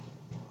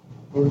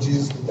Lord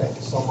Jesus, we thank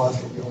you so much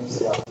for giving us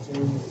the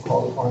opportunity to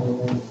call upon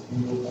your name, to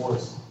hear your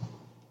voice.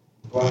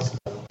 Bless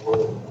by your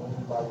word,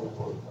 only by your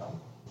word, God.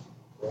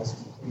 We ask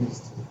you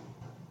please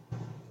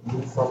to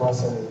move from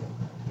us any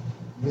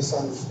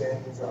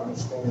misunderstandings or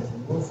understandings.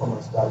 Remove from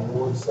us, God.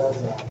 Your word says,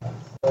 and I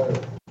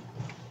pray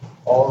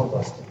all of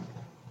us can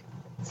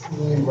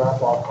truly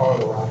wrap our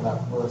heart around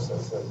that verse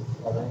that says, if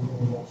you have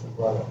anything against your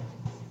brother,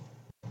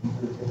 you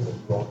forgive that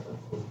you all can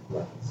fully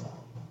reconcile.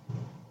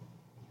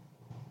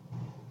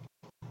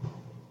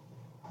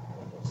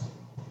 Help us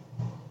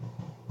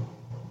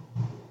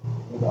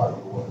live out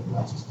your word,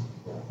 not just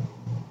keep hearing.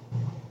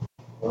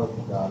 Lord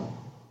God,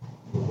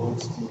 your word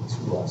speak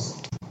to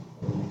us,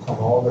 and we become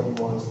all that you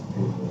want us to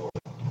be, Lord.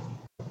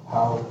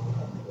 Power and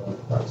the blood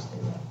of Christ.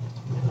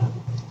 Amen.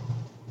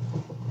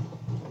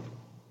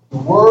 The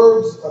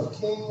words of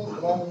King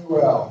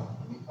Lemuel,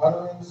 the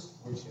utterance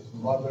which his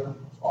mother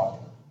taught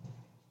him.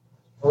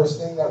 First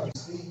thing that we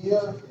see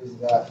here is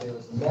that there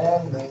was a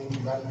man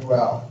named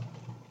Lemuel.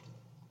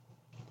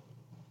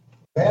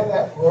 The man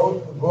that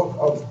wrote the book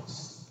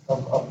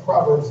of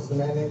Proverbs is a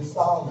man named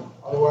Solomon,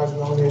 otherwise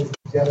known as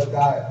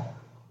Jedediah.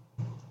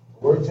 The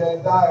word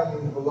Jedediah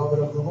means beloved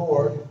of the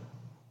Lord.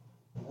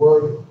 The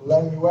word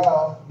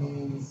Lemuel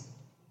means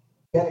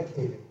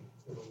dedicated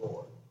to the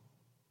Lord.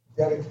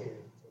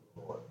 Dedicated to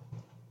the Lord.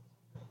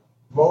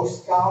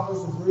 Most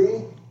scholars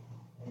agree,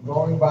 and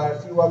going by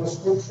a few other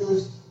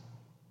scriptures,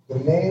 the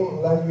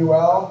name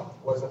Lemuel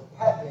was a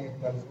pet name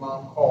that his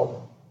mom called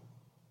him.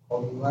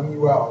 Called him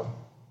Lemuel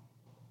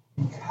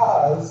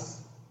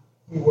because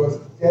he was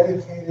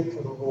dedicated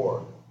to the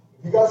Lord.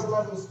 If you guys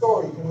remember the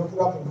story, you can look it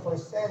up in 1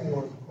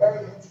 Samuel. It's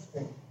very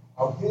interesting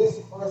how his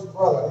first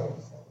brother, I think it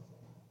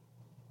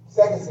was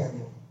 2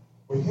 Samuel,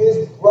 with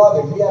his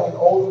brother, he had an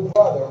older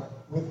brother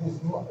with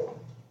his mother.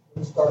 Let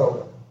me start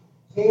over.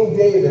 King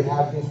David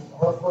had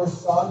her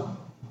first son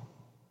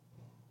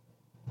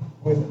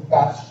with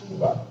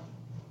Bathsheba.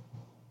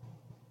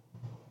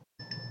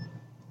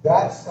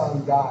 That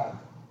son died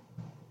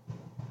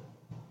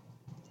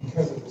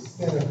because of the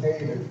sin of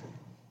David,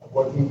 of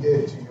what he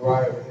did to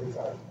Uriah the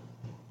Hittite.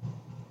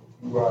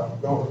 If you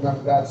don't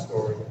remember that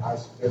story, I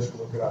suggest you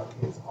look it up.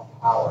 It's a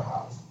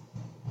powerhouse.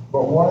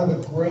 But one of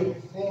the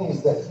great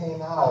things that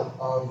came out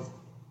of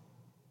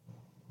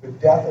the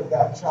death of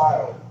that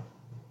child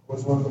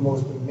was one of the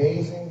most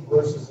amazing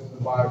verses in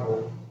the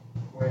Bible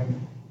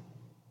when,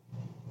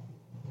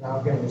 now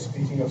again, we're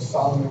speaking of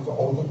Solomon's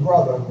older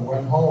brother who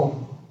went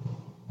home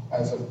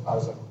as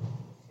a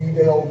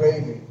few-day-old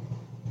baby.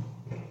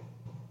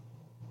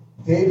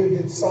 David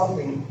did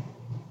something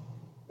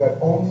that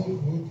only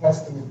New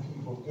Testament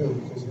people do,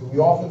 because we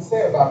often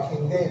say about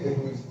King David,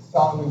 who is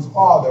Solomon's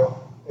father,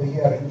 that he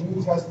had a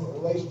New Testament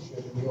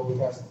relationship in the Old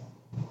Testament.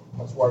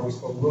 That's why we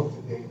still look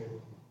to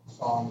David,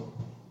 some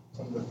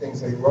of the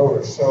things that he wrote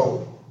are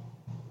so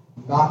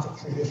not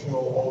the traditional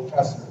Old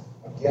Testament,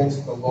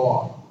 against the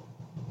law.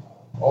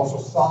 Also,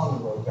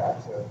 Solomon wrote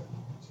that to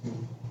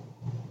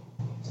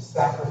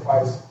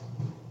sacrifice,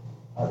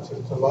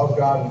 to love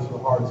God with your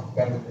heart is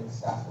better than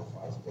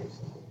sacrifice,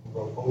 basically. He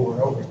wrote over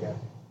and over again,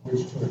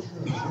 which to a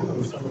true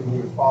Jew, somebody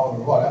who is following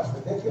the law, that's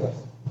ridiculous.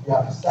 You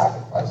have to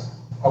sacrifice.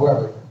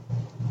 However,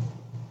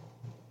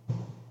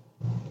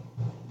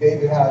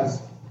 David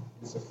has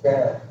this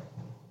affair.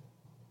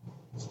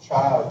 This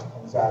child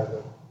comes out of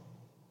it.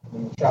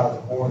 When the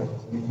child is born, and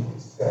is immediately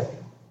sick.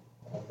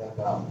 And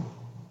then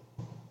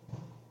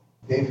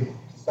David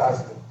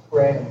decides to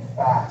pray and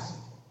fast.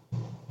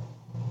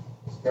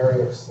 He's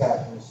very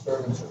upset, and his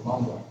servants are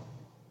mumbling.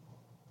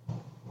 And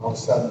all of a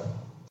sudden,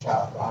 the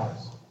child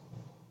dies.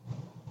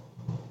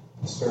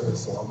 The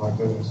servants say, "Oh my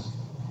goodness,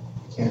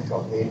 you can't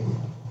tell David.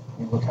 I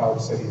mean, look how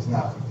upset he is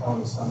now. If you tell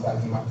him his son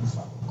died, he might do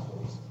something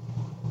crazy."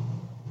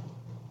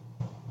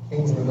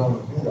 Kings were known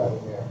to do that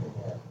in their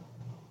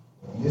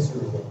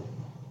misery. They would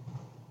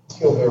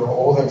kill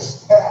all their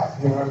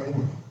staff, you know what I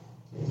mean?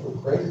 Kings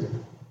were crazy.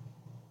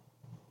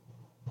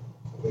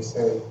 So they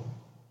say,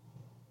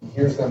 he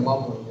hears them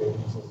mumbling, David.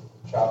 He says, "Is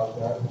the child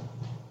dead?"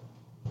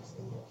 They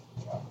say, "Yes,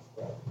 the child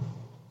is dead."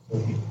 So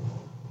he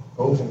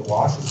goes and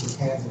washes his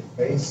hands and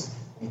face,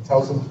 and he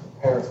tells them to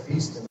prepare a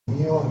feast and a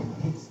meal,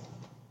 and he eats.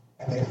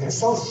 And they're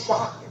so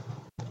shocked.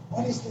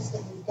 What is this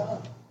that you've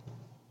done?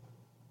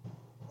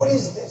 What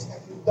is this that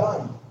you've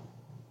done?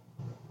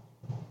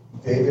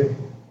 David,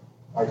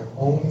 like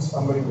only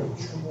somebody with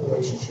a true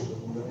relationship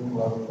with the living,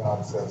 loving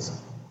God, says,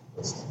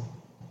 "Listen,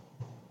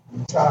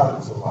 your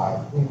child is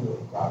alive. We knew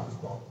that God was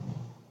going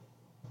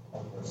to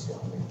have mercy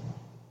on me.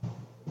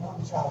 But now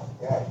the child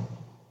is dead."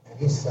 And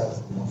he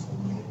says the most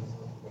amazing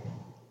thing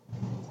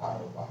in the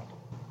entire Bible.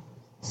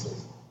 He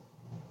says,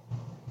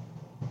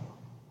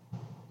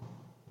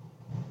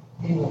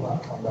 "He will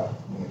not come back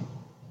to me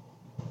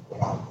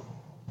without me."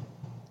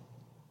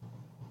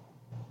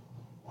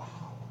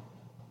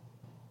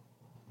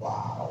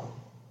 Wow.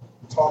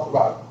 We talk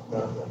about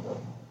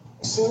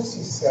as soon as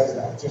he says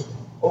that, it just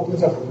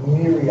opens up a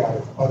myriad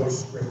of other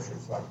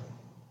scriptures. Like,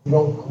 we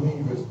don't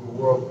grieve as the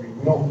world grieves.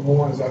 We don't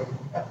mourn as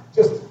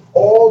just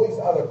all these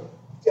other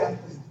death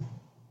is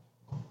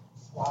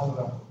swallowed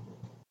up.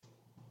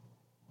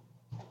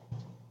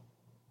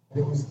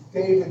 And it was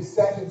David's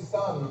second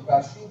son with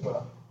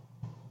Bathsheba,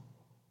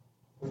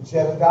 with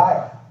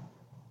Jedediah,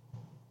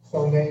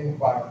 so named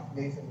by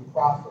Nathan the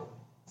prophet,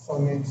 so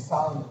named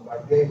Solomon by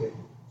David,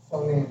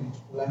 so named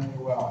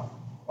Lemuel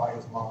by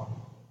his mom.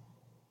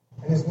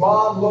 And his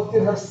mom looked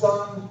at her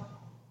son,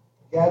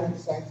 again,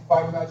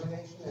 sanctified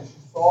imagination, and she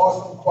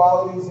saw some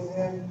qualities in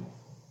him.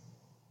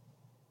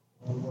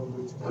 A little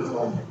bit too much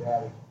like your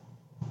daddy.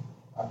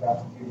 I've got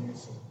to give you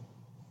some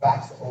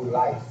facts of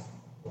life,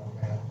 young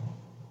man.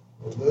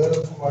 A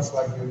little too much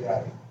like your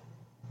daddy.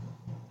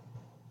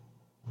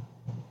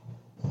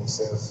 And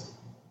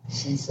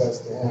she says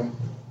to him,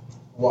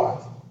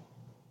 what?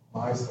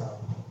 My son.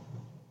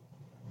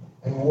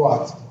 And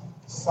what?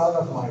 Son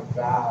of my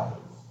vows.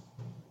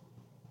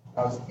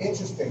 Now it's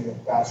interesting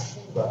that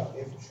Bathsheba,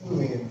 if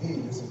truly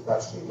indeed this is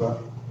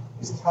Bathsheba,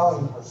 is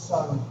telling her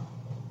son,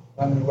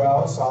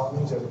 Lemuel,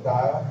 Solomon,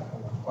 Jedediah,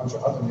 and a bunch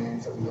of other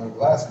names that we learned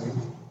last week.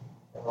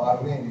 Have a lot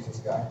of names, this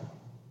guy.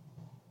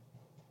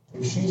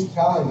 If she's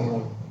telling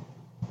him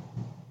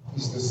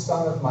he's the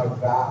son of my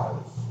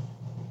vows,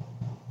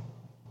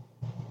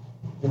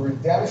 the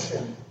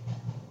redemption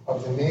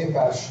of the name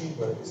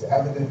Bathsheba is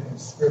evident in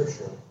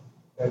Scripture,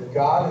 that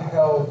God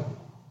held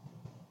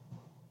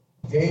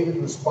David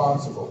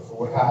responsible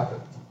for what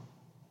happened.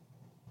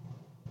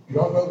 You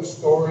don't know the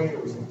story.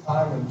 It was a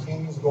time when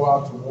kings go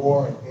out to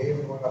war, and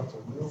David went up to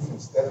Ruth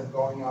instead of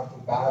going out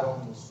to battle,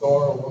 and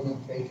saw a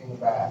woman taking a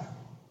bath.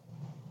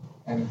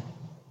 And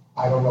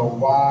I don't know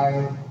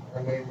why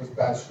her name was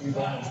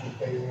Bathsheba and she was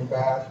taking a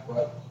bath,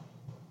 but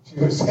she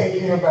was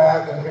taking a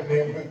bath and her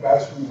name was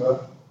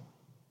Bathsheba.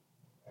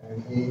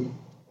 And he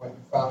went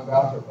and found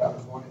out that that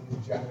was one of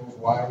his general's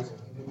wives, and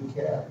he didn't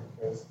care,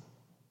 because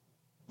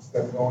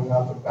instead of going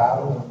out to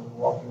battle and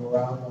walking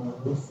around on the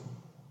roof,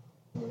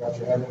 you got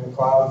your head in the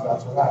clouds,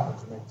 that's what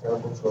happens. You make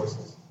terrible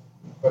choices.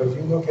 But if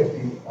you look at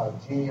the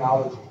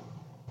genealogy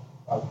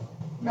of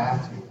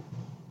Matthew,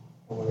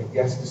 and when it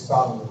gets to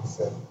Solomon, it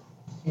said,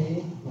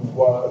 he who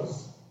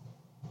was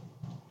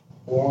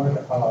born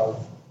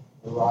of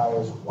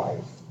Uriah's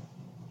wife.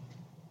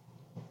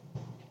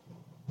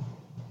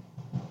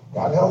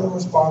 God held him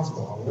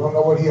responsible. We don't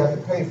know what he had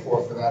to pay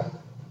for that.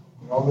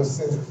 All his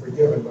sins are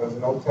forgiven, but as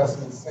an Old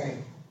Testament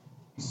saint,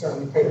 he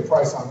certainly paid a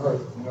price on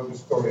earth, if you know the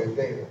story of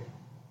David.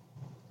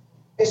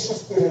 It's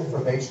just good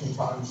information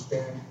to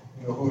understand,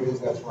 who it is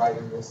that's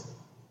writing this.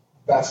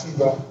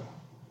 Bathsheba,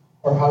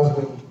 her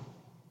husband,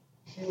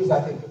 she was,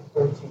 I think, the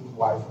 13th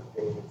wife of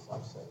David,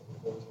 some say,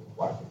 the 13th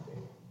wife of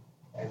David.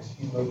 And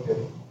she looked at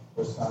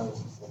her son and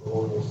she said,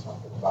 oh, there's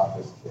something about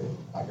this kid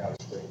I got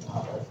to straighten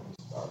out right from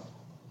the start.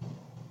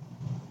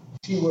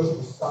 She was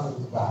the son of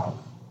his vows.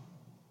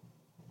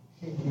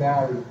 She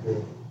married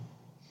David.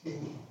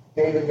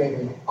 David made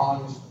an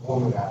honest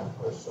woman out of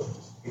her, so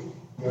to speak.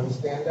 You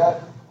understand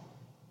that?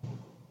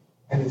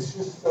 And it's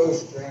just so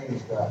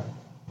strange that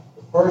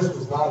the first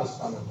was not a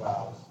son of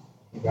vows.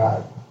 He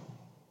died.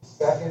 The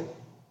second,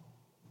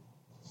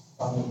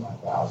 son of my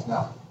vows.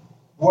 Now,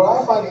 what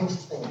I find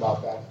interesting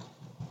about that,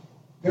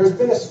 there's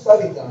been a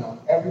study done on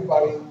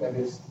everybody that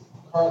is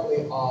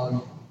currently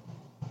on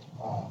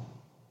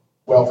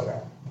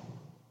welfare.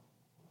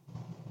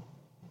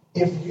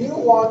 If you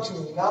want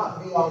to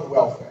not be on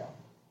welfare,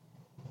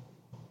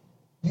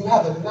 you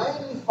have a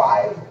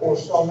 95 to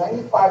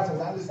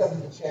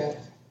 97% chance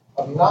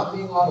of not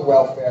being on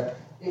welfare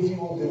if you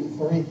will do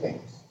three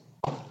things.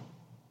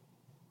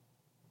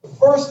 The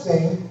first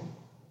thing,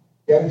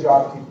 get a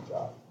job, keep a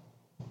job.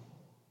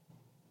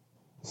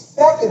 The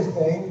second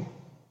thing,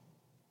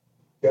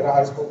 get a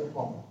high school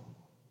diploma.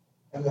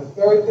 And the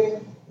third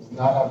thing is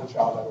not have a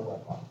child out of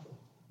wedlock.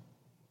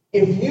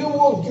 If you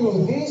will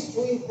do these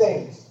three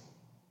things,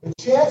 the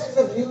chances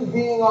of you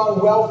being on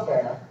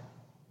welfare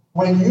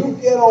when you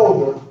get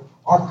older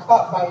are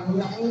cut by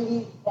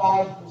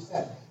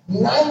 95%.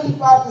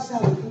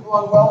 95% of people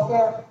on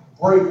welfare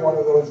break one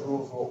of those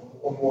rules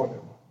or more than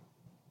one.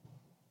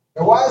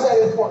 Now, why is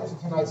that important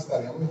to tonight's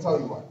study? I'm going to tell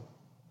you why.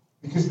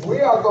 Because we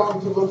are going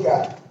to look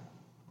at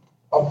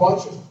a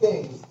bunch of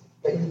things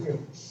that you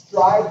can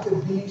strive to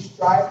be,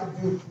 strive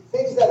to do,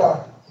 things that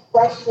are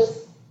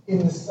precious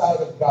in the sight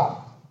of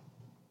God.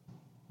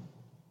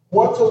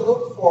 What to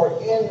look for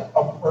in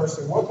a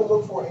person, what to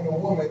look for in a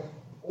woman,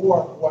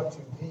 or what to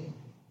be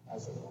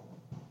as a woman.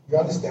 You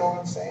understand what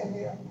I'm saying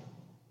here?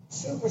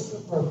 Super,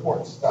 super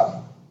important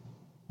stuff.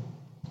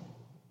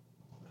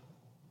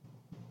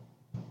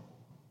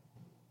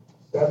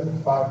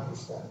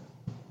 75% of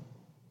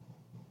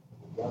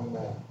young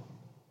men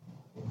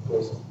in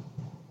prison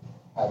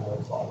have no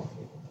father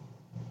figure,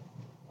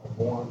 are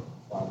born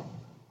from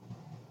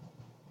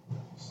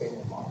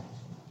single moms.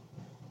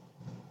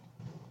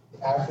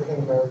 The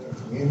African American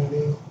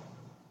community,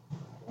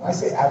 when I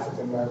say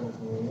African American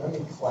community, let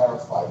me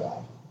clarify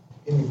that.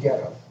 In the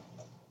ghetto.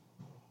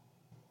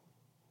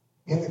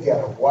 In the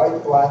ghetto,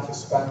 white, black,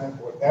 Hispanic,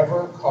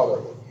 whatever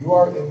color, if you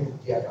are in the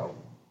ghetto,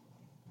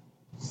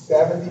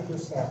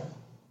 70%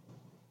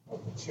 of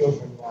the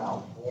children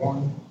now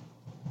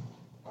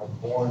are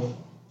born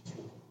to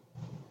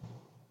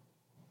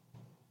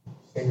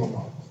single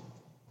mothers.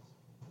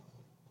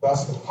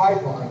 Thus, the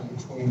pipeline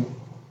between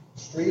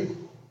street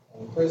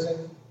and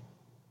prison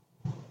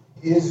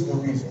is the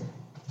reason.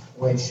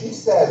 When she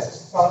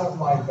says, son of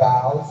my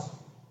vows,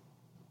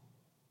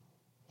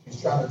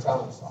 she's trying to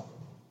tell him something.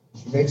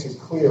 She makes it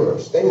clearer.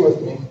 Stay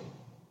with me.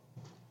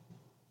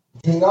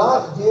 Do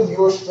not give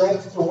your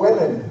strength to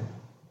women,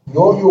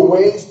 nor your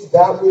ways to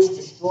that which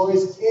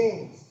destroys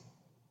kings.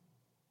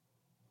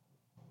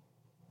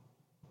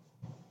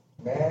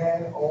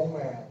 Man, oh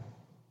man.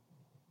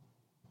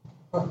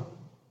 Huh.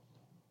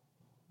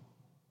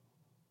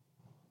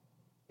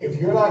 If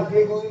you're not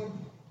giggling,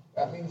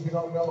 that means you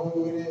don't know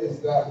who it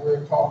is that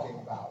we're talking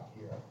about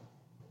here.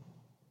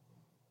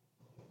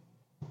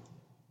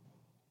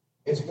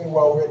 It's been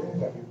well written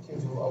that your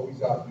kids will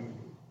always outdo you.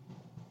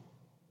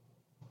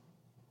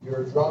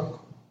 You're a drunk,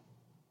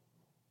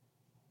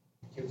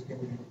 your kids are going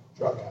to be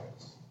drug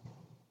addicts.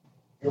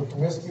 You're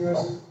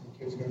promiscuous, your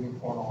kids are going to be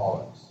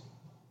pornoholics.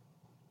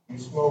 You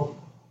smoke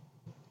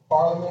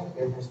Parliament,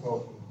 they're going to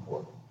smoke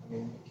Newport. I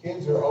mean, the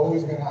kids are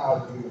always going to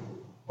outdo you.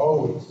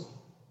 Always.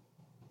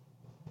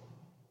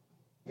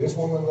 This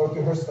woman looked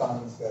at her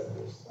son and said,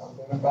 there's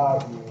something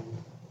about you.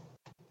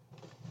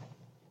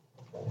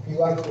 Don't be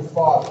like your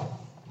father.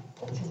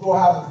 Don't you go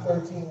having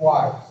 13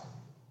 wives.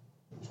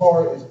 The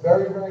Torah is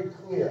very, very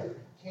clear.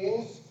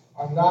 Kings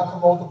are not to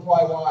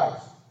multiply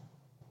wives.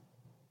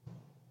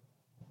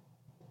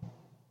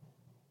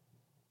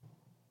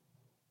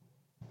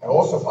 I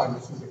also find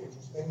it super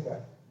interesting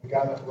that the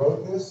guy that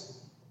wrote this,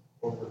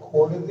 or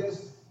recorded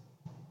this,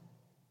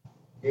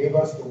 gave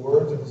us the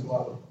words of his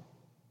mother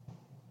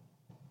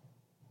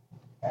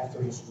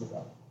after he screwed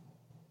up.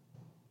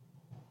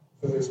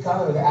 So there's kind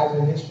of an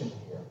admonition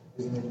here.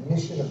 There's an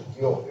admission of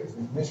guilt. There's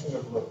an admission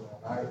of, look,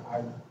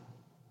 man,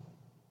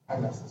 I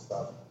messed this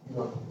up. You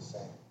don't do the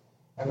same.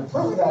 And the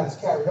proof of that is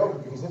carried over,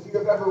 because if you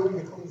have ever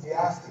read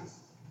Ecclesiastes,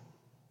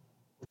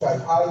 which I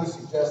highly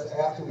suggest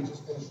after we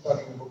just finished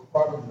studying the book of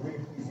Proverbs, read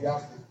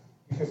Ecclesiastes,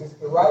 because it's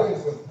the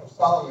writings of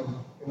Solomon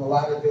in the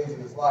latter days of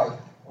his life,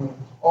 when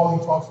all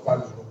he talks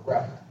about is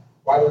regret.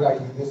 Why did I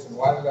do this, and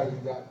why did I do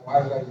that, and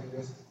why did I do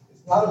this?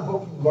 It's not a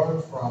book you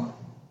learn from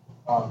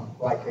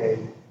like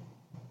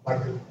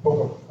the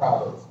book of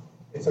Proverbs.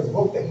 It's a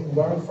book that you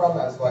learn from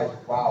as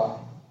like,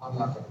 wow, I'm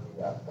not going to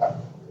do that. That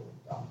was really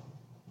dumb.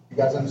 You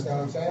guys understand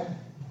what I'm saying?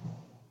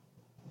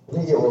 We're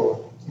going to get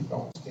rolling. Keep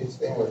going.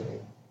 Stay with me.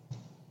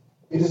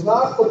 It is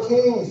not for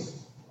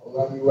kings,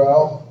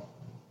 Lemuel.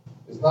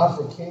 It is not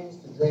for kings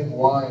to drink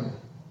wine,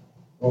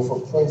 nor for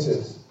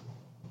princes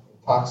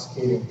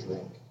intoxicating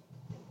drink.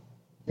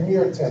 Give me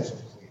your attention,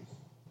 please.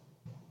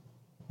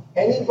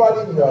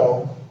 Anybody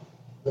know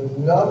the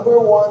number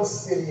one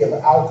city of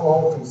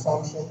alcohol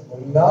consumption?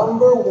 The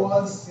number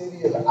one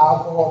city of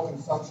alcohol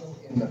consumption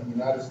in the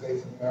United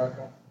States of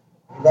America?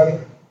 Anybody?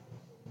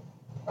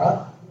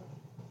 Huh?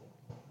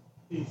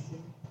 DC.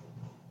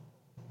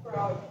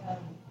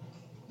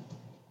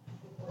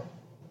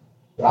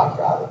 Doc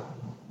got it.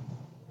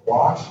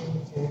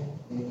 Washington,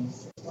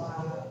 D.C.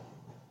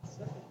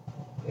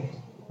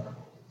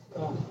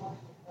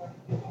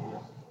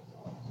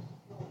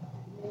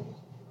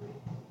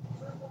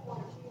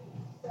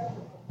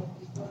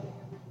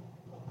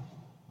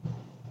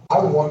 I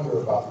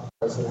wonder about the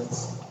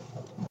presidents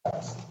of the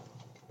past.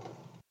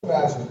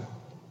 Imagine,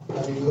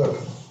 I mean, look,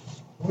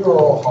 we were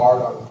all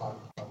hard on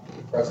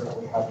the president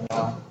we have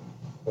now,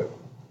 but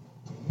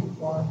do you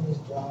want his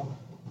job?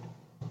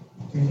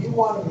 Do you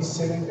want to be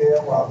sitting there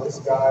while this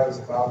guy is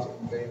about to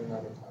invade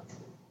another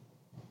country?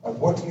 Like,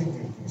 what do? Do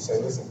you say,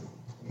 listen,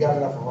 you got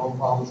enough of our own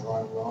problems, you're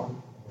on your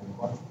own, and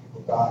a bunch of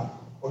people die?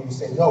 Or do you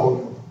say, no, we're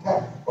going to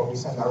protect, but we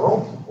send our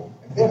own people,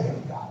 and they're going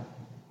to die?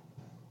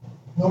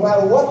 No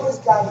matter what this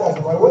guy does,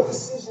 no matter what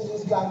decision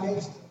this guy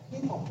makes,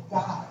 people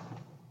die.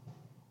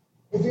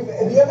 Have you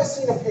ever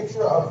seen a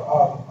picture of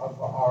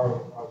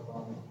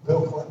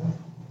Bill Clinton?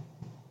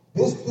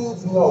 This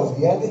dude's nose,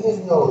 the end of his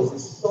nose,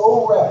 is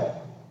so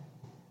red.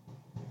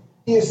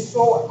 He is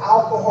so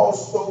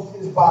alcohol-soaked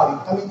his body.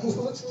 I mean, he's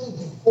literally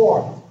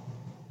deformed.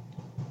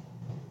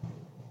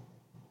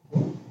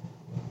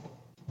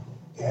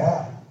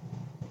 Yeah.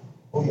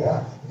 Oh,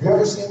 yeah. Have you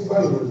ever seen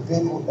anybody with a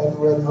big and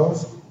red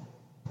nose?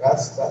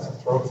 That's a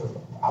throat of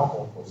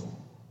alcoholism.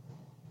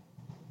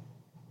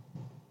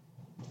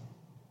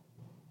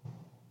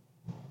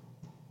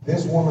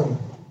 This woman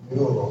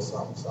knew a little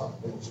something,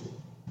 didn't she?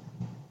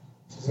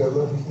 She said,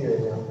 look here,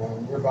 young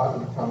man, you're about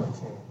to become a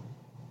king.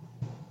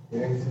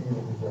 It ain't for you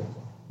to be drinking.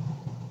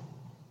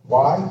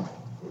 Why?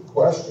 Good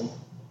question.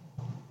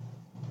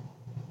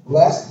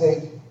 Lest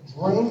they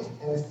drink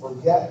and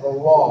forget the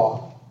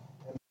law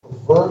and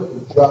pervert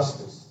the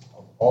justice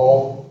of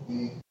all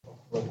the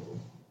afflicted.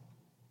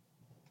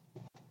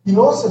 You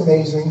know what's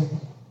amazing?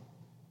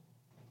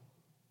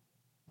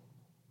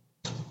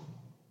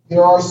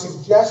 There are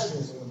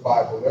suggestions in the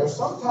Bible. There are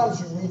sometimes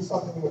you read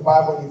something in the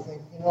Bible and you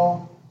think,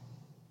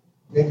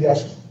 maybe I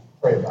should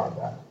pray about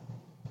that.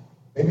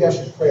 Maybe I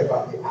should pray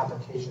about the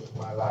application of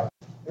my life.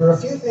 There are a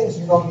few things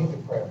you don't need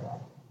to pray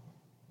about.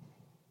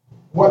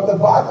 What the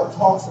Bible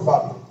talks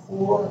about, the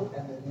poor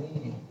and the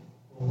needy,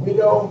 the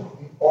widow,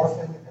 the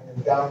orphan, and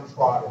the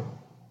downtrodden.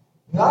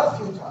 Not a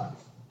few times.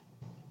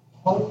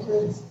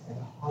 Hundreds and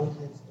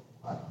hundreds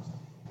of times.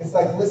 It's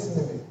like,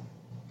 listen to me.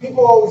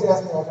 People always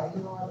ask me, like, I've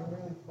been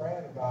really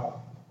praying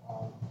about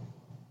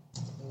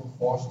doing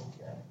foster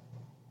care.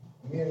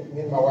 Me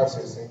and my wife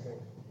say the same thing.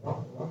 You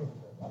don't even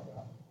pray about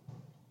that.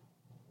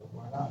 But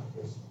why not?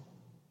 Because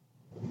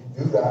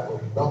you do that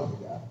or you don't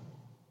do that.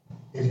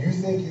 If you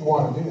think you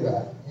want to do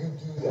that, you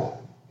do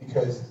that.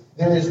 Because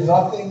there is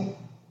nothing.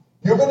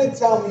 You're going to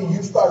tell me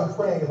you started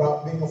praying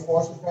about being a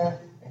foster parent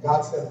and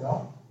God said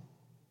no?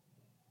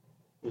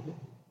 Mm-hmm.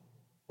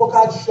 Well,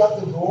 God shut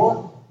the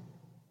door.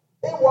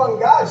 It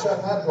wasn't God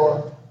shutting that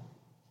door.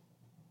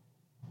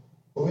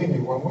 Believe me,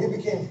 when we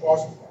became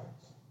foster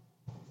parents,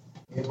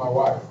 me and my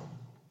wife,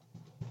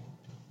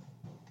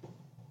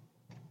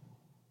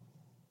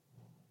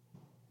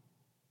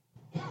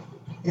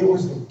 it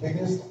was the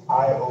biggest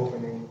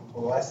eye-opening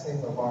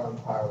blessing of our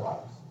entire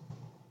lives.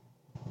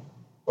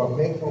 But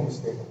make no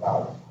mistake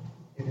about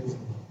it, it is the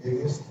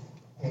biggest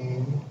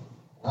pain.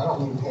 And I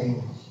don't mean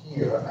pain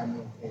here, I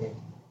mean pain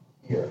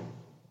here.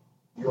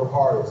 Your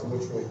heart is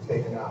literally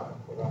taken out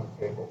and put on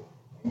the table.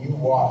 And you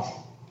watch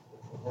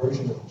the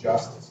perversion of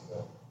justice,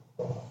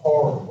 the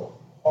horrible,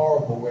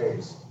 horrible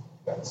ways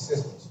that the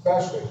system,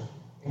 especially,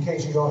 in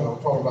case you don't know,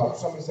 I'm talking about,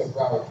 somebody said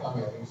Broward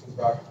County, I think he says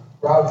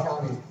Broward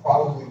County is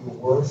probably the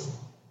worst,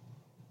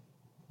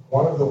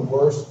 one of the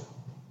worst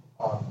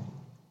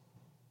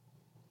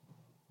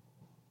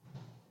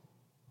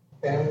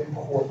family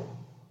court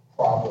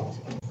problems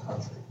in the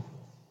country.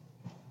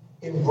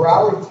 In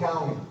Broward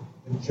County,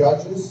 the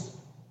judges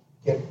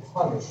get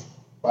punished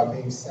by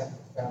being sent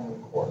to family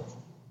court.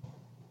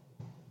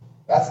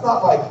 That's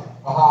not like,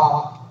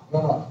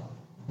 no.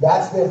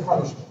 That's their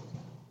punishment.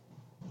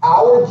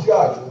 Our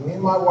judge, me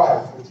and my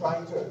wife, were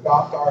trying to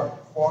adopt our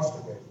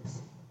foster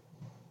babies.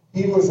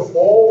 He was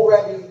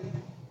already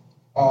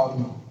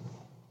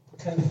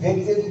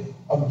convicted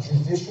of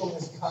judicial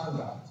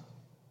misconduct,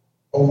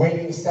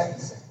 awaiting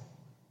sentencing.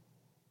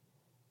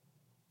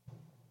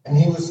 And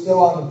he was still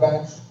on the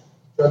bench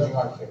judging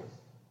our case.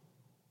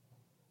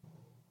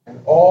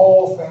 And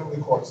all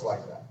family courts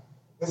like that.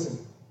 Listen,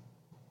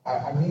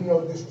 I mean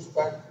no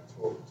disrespect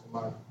to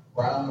my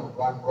brown or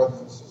black brothers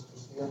and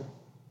sisters here,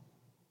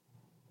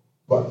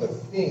 but the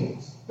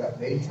things that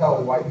they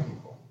tell white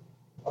people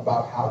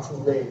about how to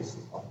raise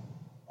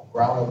a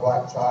brown or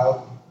black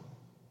child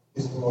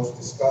is the most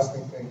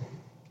disgusting thing.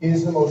 It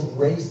is the most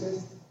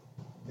racist.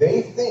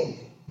 They think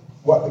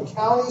what the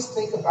counties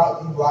think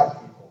about you black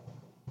people,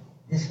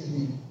 you should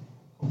be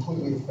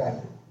completely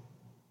offended.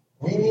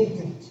 We need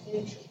to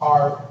teach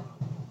our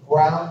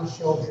brown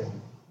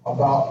children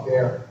about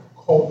their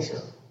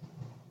culture.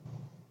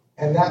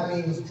 And that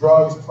means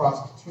drugs,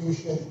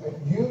 prostitution.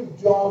 You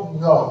don't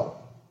know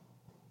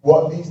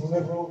what these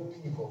liberal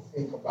people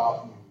think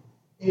about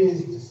you. It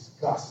is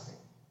disgusting.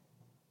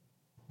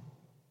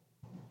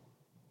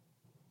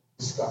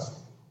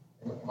 Disgusting.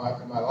 Am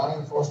I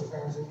lying, foster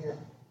parents in here?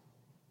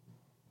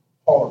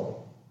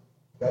 Horrible.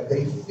 That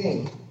they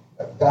think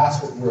that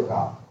that's what you're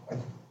about. Like,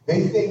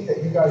 they think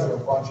that you guys are a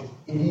bunch of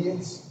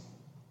idiots,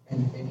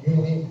 and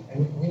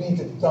we need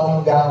to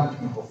dumb down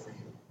people for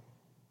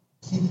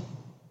you.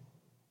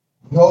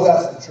 No,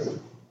 that's the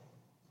truth.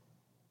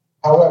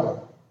 However,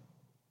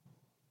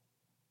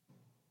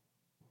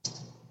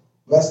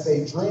 lest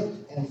they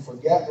drink and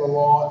forget the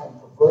law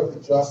and pervert the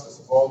justice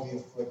of all the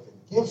afflicted.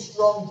 Give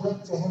strong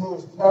drink to him who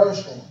is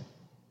perishing,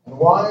 and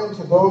wine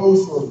to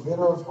those who are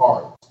bitter of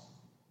heart.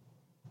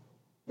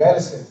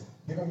 Medicine.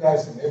 Give them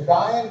medicine. They're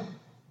dying.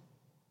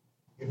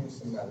 Give them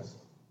some medicine.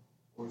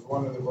 It was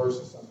one of the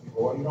verses. Some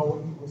people,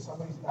 when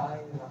somebody's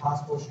dying in the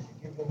hospital, should you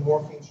give them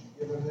morphine? Should you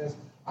give them this?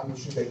 I mean,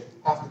 should they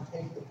have to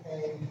take the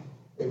pain?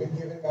 They've been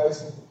giving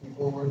medicine to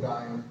people who are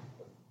dying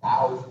for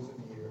thousands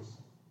of years.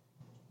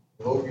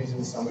 No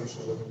reason somebody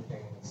should live in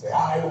pain and say,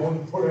 I don't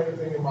want to put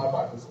anything in my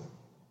body. Listen,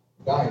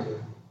 you're dying,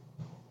 dude.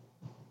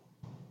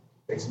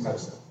 Take some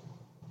medicine.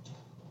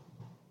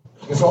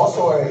 There's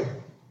also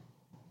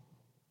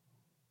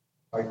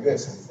like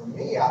this, and for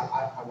me,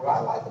 what I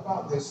like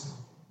about this,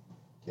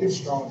 give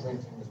strong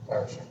drink to him who's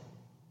perishing.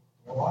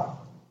 You know what?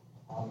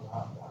 I'm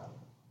not dying.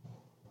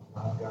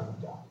 I'm not going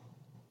to die.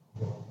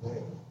 I'm going to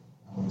live.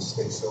 I'm going to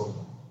stay sober.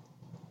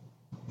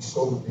 Be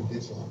sober, be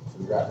vigilant,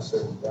 for your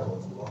adversary, the devil,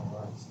 is the wrong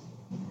runs.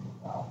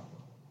 Wow.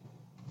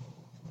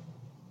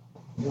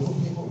 You know who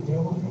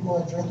people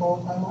that drink all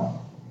the time are?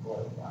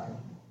 People that are dying.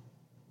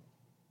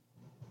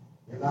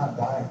 You're not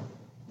dying.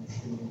 You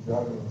shouldn't be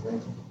drugging and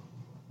drinking.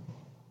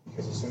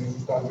 Because as soon as you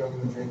start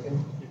drugging and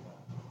drinking,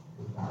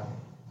 you're dying.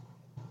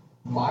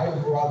 My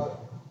brother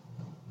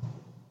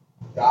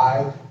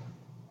died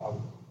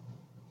of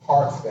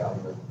heart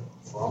failure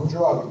from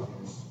drug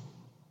abuse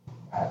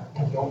at,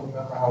 I don't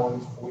remember how old he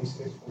was,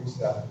 46,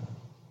 47.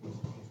 He was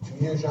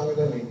 2 years younger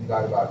than me. He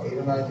died about 8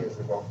 or 9 years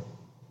ago.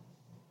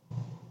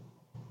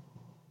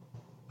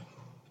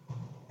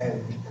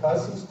 And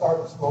because he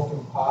started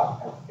smoking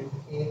pot at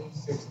 15,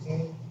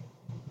 16,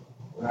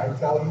 when I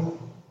tell you,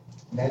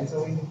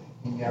 mentally,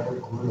 he never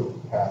grew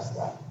past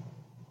that.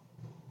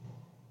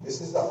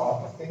 This is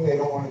a thing they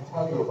don't want to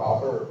tell you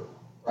about herb,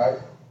 right?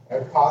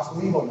 And pot's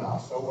legal now,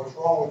 so what's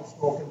wrong with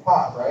smoking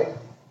pot, right?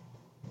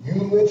 You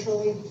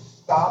literally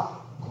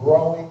stop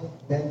growing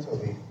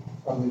mentally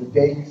from the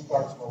day you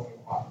start smoking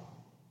pot.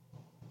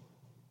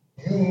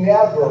 You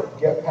never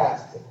get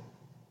past it.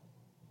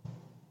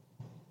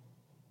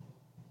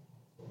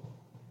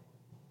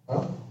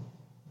 Huh?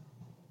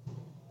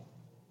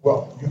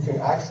 Well, you can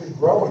actually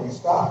grow when you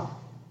stop.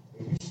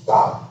 If you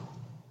stop,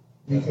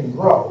 you can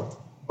grow,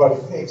 but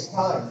it takes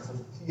time for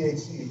the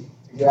THC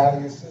to get out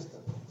of your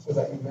system so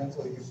that you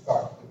mentally can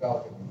start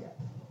developing again.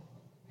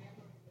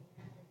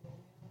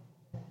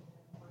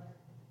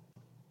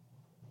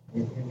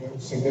 You do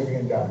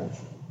significant damage.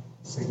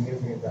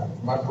 Significant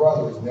damage. My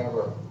brother is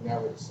never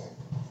the same.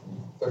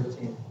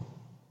 13.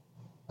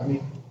 I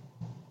mean,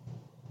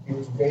 he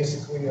was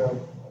basically a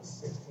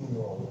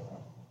 16-year-old,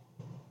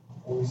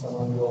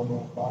 40-some-odd-year-old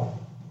man's body.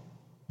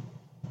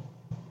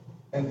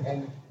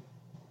 And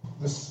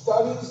the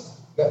studies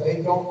that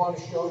they don't want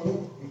to show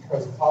you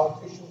because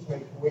politicians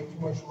make way too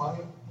much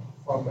money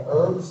from the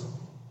herbs,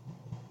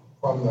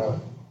 from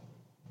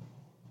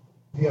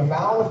the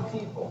amount of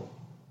people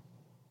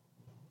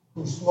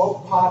who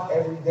smoke pot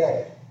every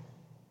day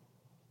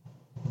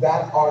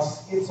that are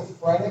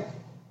schizophrenic,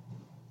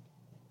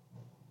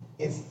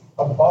 it's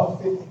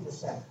above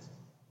 50%.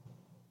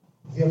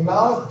 The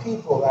amount of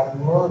people that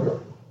murder,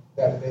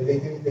 that they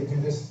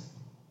do these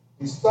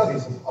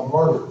studies of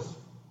murders,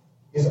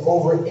 is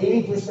over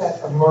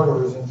 80% of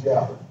murderers in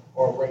jail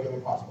or regular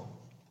pot smokers.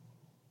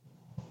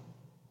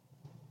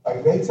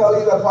 Like they tell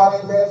you that pot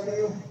ain't bad for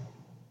you,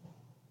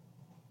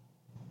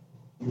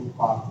 you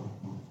pot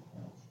will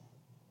perish.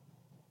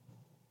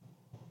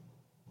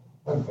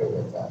 Doesn't pay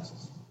their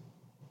taxes.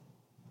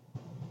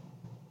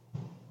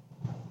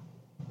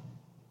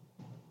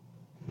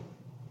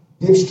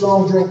 Give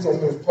strong drink to him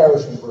who is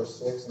perishing, verse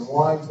 6, and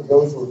wine to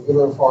those who are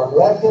bitter of heart.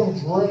 Let him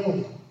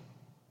drink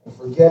and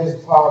forget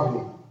his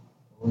poverty.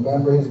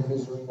 Remember his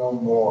misery no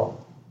more.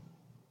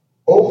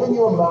 Open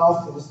your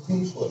mouth to the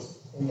speechless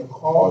in the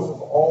cause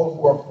of all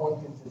who are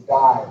appointed to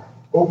die.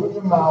 Open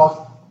your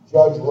mouth,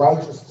 judge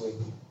righteously,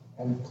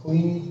 and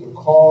plead the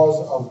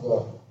cause of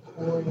the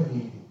poor and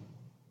needy.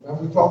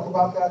 Remember we talked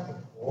about that? The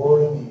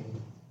poor and needy.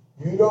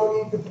 You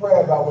don't need to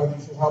pray about whether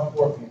you should help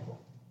poor people.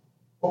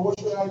 But what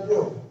should I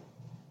do?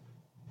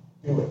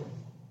 Do it.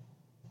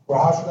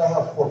 Well, how should I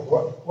help poor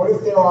people? What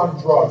if they're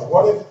on drugs?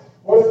 What if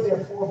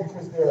they're poor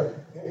because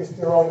it's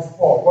their own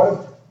fault?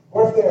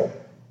 What if they're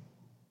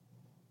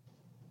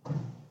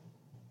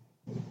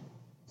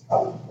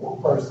help a poor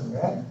person,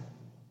 man?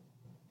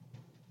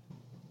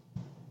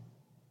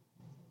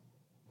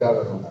 That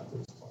I don't have to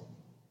explain.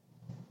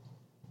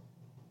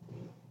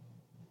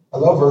 I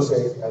love verse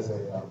 8 as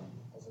a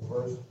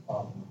verse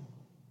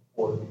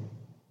for the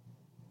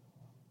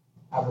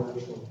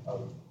abolition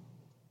of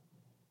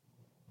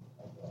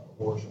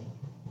abortion.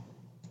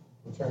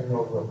 We're turning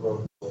over a Roe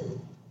v. Wade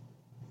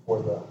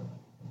for the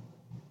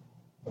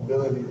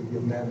ability to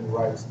give men the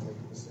rights to make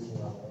a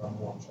decision on their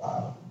unborn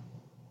child.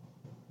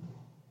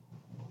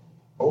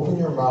 Open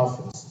your mouth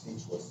to the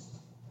speechless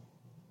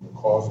in the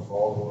cause of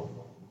all who are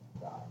going to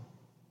die.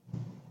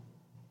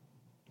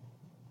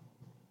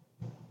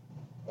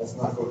 Let's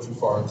not go too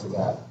far into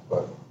that,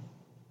 but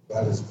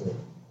that is big.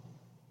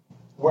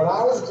 When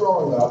I was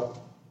growing up,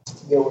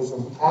 there was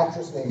an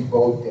actress named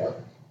Bo Derek.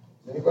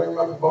 Does anybody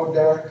remember Bo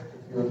Derek?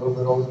 If you're a little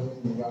bit older than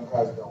me, the young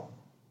guys don't.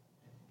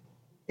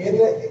 In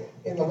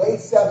the late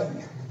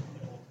 70s,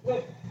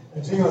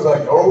 and she was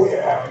like, oh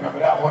yeah, I remember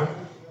that one. Is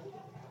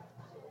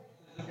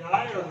it a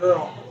guy or a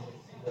girl?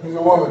 She's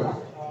a woman.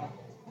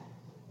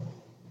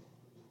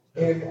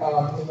 In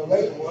the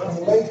late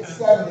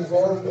 70s,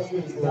 early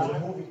 80s, there was a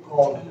movie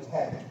called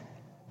 10.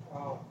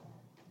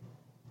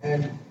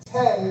 And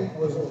 10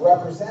 was a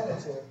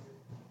representative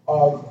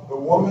of the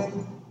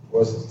woman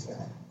was a 10.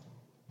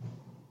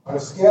 On a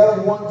scale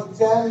of 1 to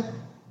 10,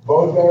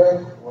 Bo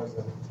Derek was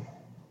a 10.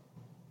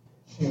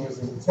 She was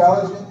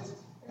intelligent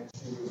and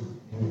she was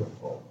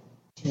beautiful.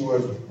 She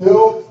was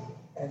built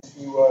and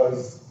she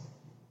was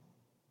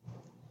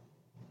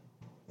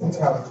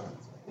intelligent.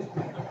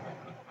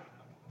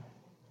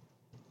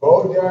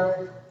 Bo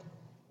Derek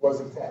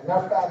was a 10.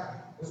 Matter of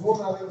fact, this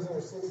woman, I think, is in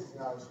her 60s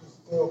now, and she's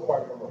still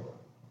quite good-looking.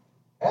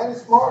 And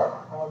smart.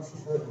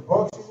 She's written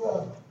books.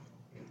 You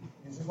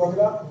just look it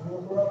up. Did you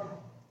look her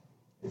up?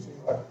 She's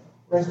like,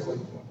 Rachel's like,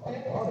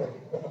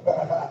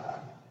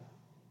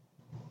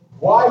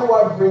 why do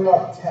I bring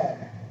up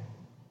 10?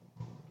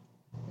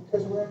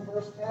 Because we're in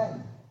verse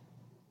 10.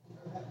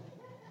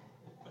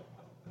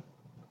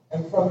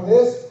 And from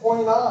this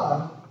point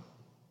on,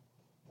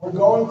 we're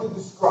going to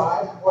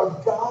describe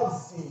what God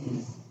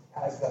sees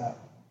as a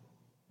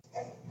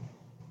 10.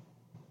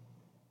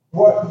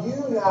 What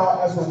you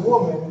now, as a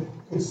woman,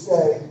 could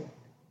say,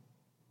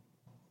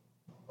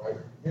 right,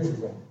 here's the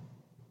thing.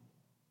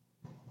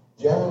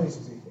 Generally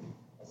speaking,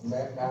 as a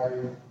man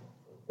married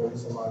for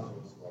 30-some odd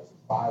years, who has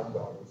 5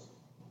 daughters,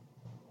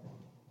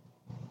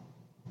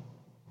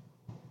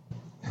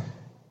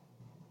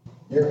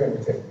 you're going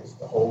to take this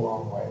the whole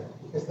wrong way,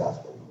 because that's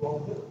what you you all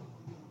do.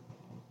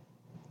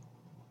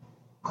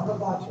 I'm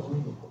about to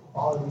read the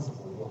qualities of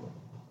a woman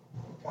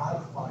that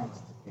God finds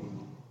to be.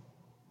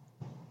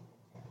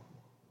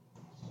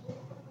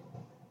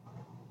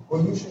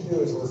 What you should do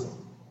is listen.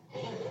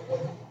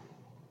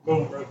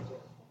 Boom, right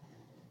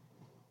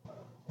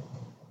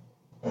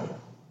there.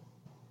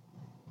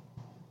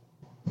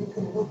 You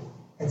can look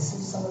and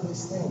see some of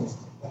these things,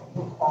 like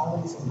your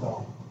qualities, and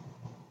go,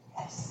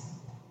 yes.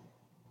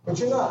 But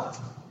you're not.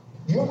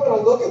 You're going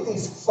to look at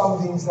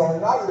some things that are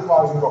not your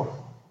qualities and go,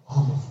 oh,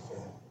 I'm a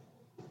failure.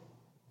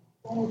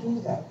 Don't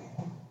do that,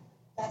 man.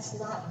 That's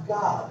not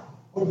God.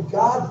 What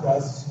God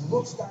does is He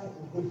looks down at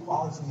your good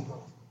qualities and He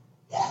goes,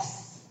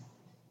 yes.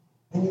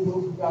 And you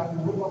go to God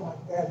and what about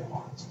my bad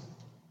parts?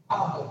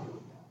 I'll help you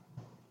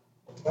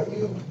with that. But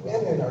you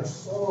women are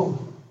so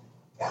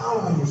down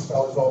on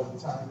yourselves all the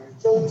time. You're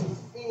so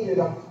defeated.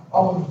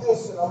 I'm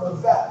this and I'm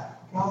of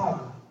that.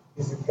 God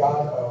is a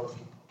God of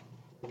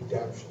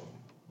redemption.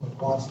 He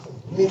wants to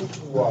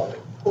lift you up,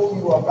 pull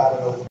you up out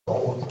of those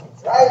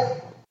doldrums,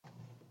 right?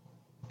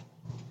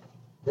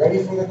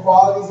 Ready for the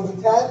qualities of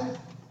the 10?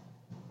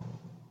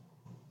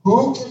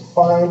 Who can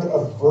find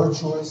a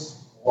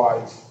virtuous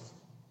wife?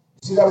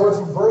 You see that word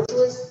for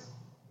virtuous?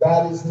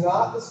 That is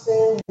not the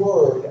same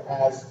word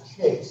as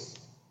chaste,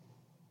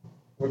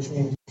 which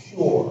means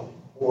pure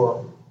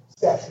or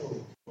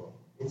sexually pure.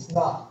 It's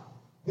not.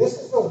 This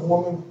is a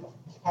woman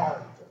of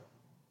character.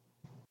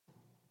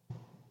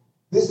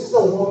 This is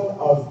a woman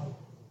of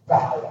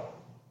valor.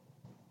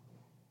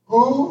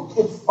 Who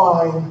can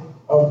find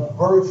a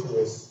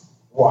virtuous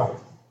wife?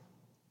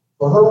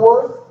 For her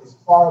worth is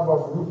far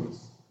above rubies.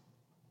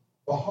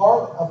 The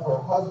heart of her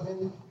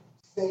husband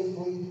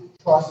safely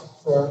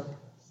trusts her,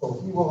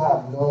 so he will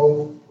have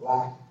no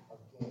lack of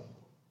gain.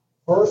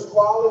 First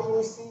quality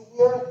we see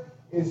here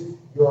is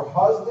your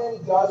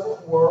husband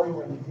doesn't worry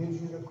when he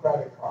gives you the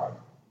credit card.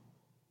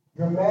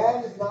 Your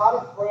man is not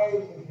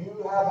afraid if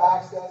you have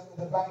access to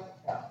the bank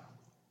account.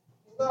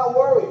 He's not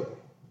worried.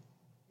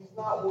 He's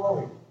not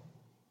worried.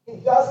 He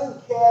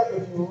doesn't care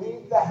if you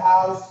leave the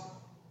house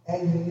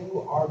and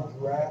you are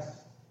dressed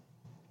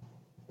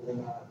for the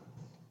night.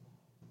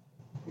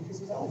 Because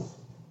he knows.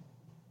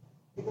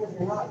 Even if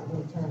you're not, you're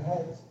going to turn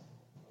heads.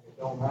 It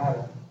don't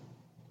matter.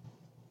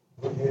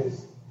 You're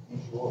his.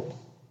 He's yours.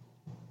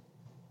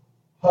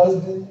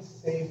 Husband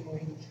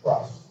safely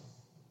trusts.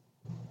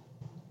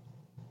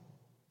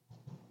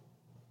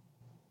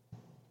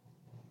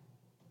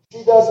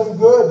 She does him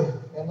good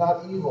and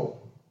not evil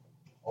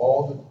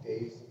all the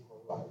days of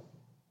her life.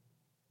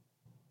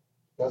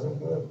 Does him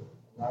good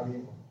and not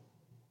evil.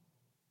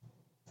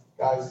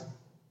 Guys,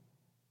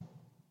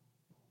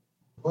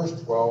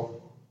 verse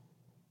 12.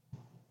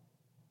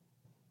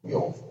 We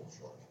all fall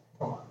short.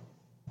 Come on.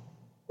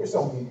 We just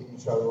don't need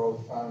each other all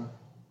the time.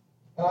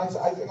 And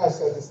I think I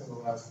said this in the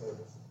last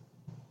service.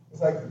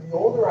 It's like the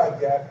older I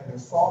get and the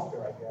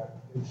softer I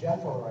get, the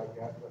gentler I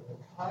get, but the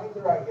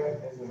kinder I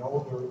get as an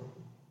older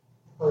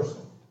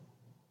person,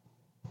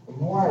 the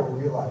more I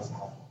realize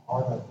how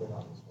hard I've been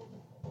on this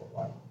woman my whole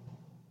life.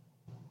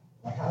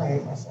 And I kind of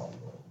hate myself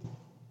for it.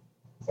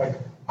 It's like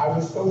I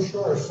was so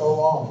sure so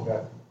long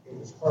that it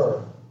was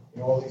her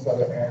in all these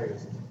other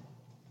areas.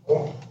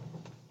 Oh,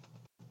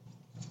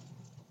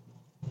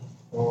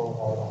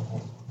 hold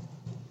on.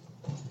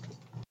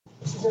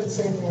 She did the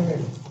same thing to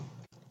me.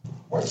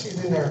 Once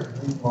she's in her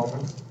weak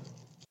moments,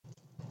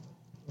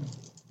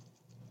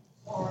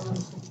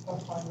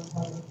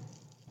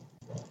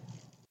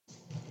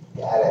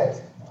 get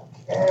it. I don't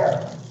care.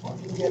 I just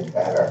want you to get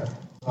better. And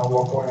I'll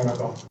walk away and I'll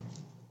go,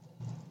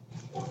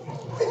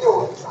 I knew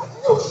it. I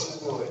knew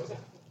she knew it.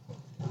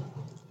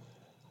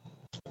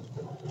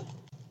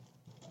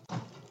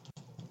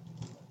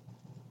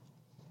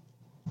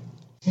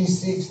 She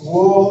seeks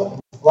wool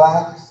and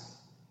flax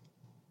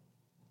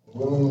and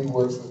willingly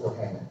works with her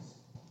hands.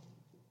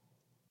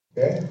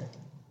 Okay?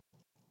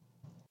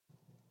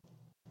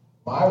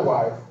 My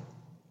wife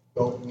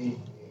don't need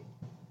me.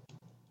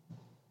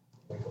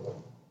 Take a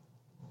look.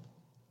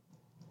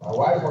 My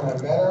wife, when I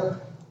met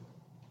her,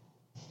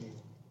 she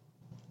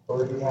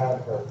already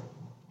had her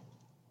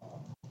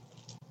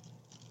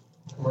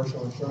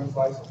commercial insurance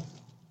license.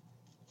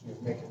 She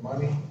was making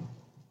money.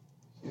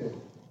 She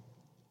didn't.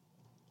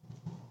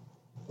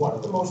 One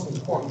of the most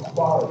important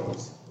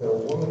qualities that a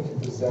woman can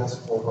possess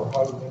for her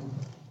husband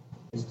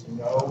is to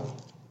know,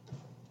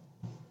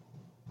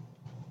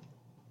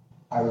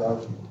 I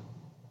love you,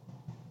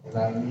 and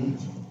I need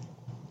you.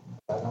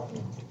 I don't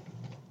need you.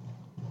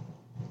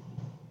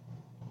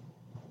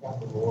 I got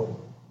the Lord.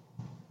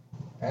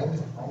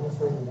 And I'm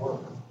afraid to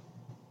work.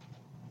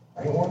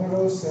 I ain't one of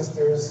those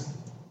sisters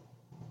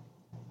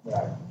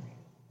that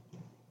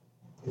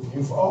if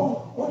you've,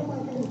 what am I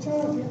going to do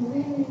if you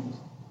leave?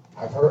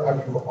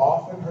 You've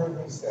often heard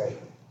me say,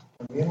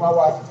 when me and my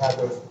wife have had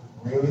those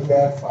really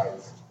bad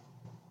fights,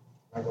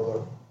 I go,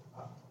 look,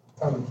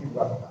 tell me to keep it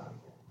up, I'm out of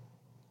here.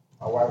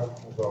 My wife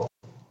will go,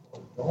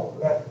 well, don't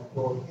let the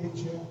Lord hit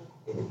you,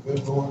 or the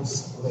good Lord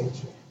split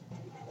you.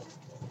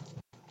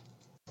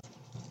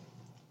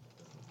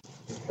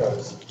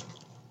 Because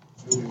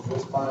You'll do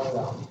just fine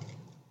without me.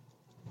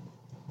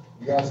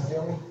 You guys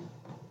feel me?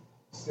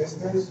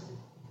 Sisters,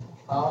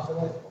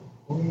 confident in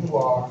who you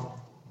are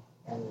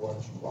and what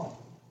you are.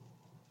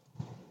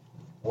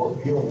 Or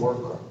be a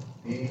worker.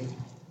 Be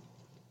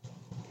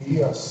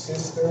a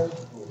sister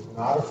who is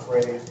not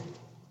afraid to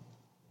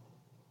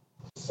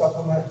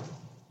supplement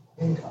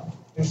income.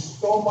 There's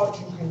so much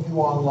you can do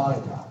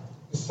online now.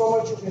 There's so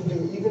much you can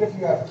do, even if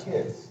you have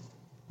kids.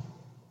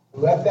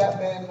 Let that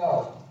man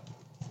know.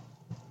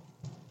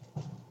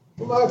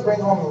 You might bring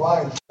home the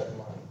lion's share of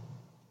money,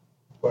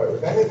 but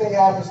if anything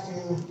happens to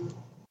you,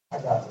 I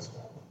got this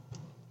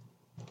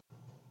man.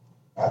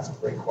 That's a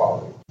great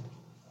quality.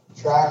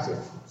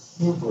 Attractive,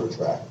 super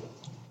attractive.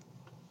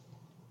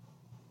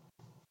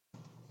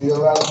 The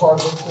latter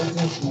part of the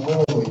sentence, she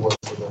willingly works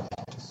with her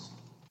hands.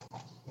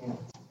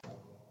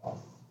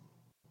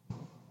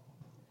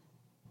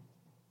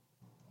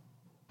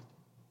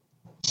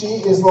 She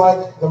is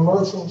like the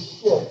merchant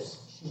ships.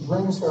 She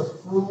brings her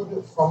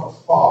food from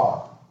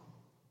afar.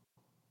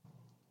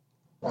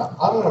 Now,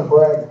 I'm going to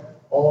brag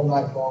all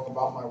night long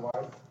about my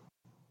wife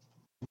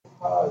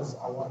because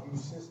I want you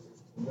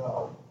sisters to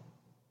know.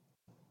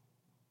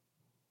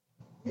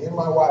 Me and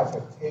my wife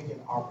have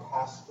taken our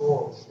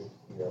pastoralship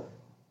here.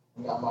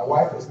 Now, my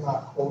wife is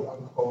not, quote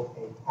unquote,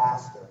 a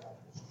pastor at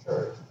this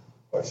church,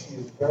 but she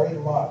is very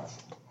much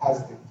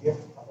has the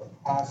gift of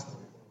a pastor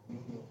in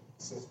leading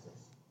sisters.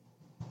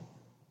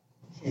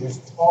 She has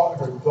taught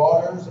her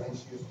daughters and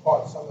she has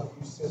taught some of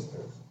you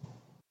sisters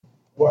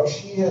what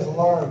she has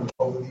learned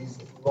over these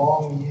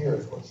long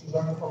years, what she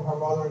learned from her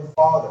mother and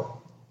father.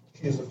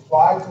 She has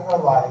applied to her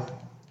life,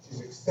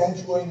 she's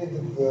accentuated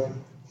the good,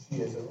 she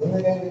has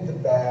eliminated the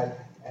bad,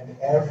 and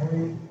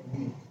every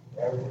week,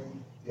 every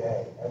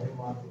day, every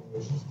month,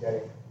 English is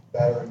getting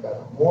better and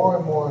better, more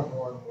and more and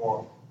more and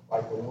more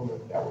like the woman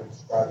that we're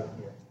describing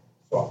here.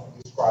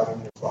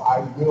 So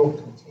I will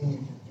continue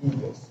to do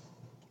this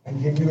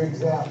and give you an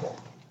example.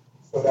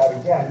 So that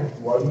again,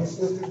 what are you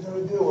sisters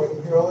going to do when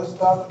you hear all this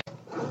stuff?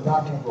 You're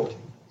not going to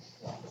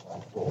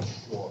go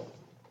short.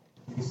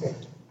 You can say,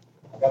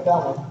 I got that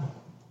one.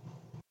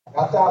 I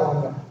got that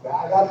one.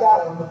 I got that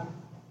one.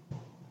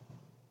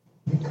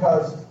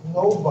 Because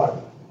nobody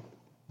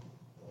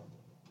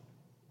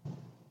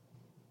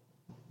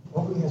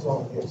has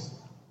all the gifts.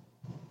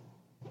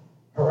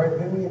 All right,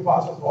 didn't the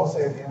Apostle Paul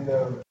say at the end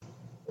of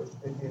 1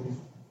 Corinthians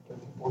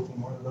 13-14,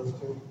 one of those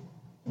two?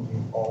 Do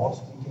we all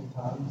speak in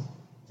tongues?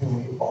 Do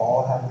we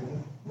all have the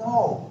gift?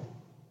 No.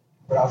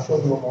 But I'll show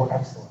you a more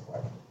excellent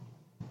way.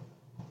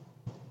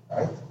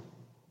 Right?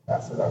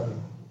 That's what that would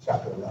be,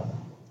 chapter 11,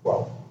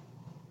 12.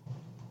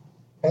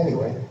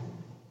 Anyway,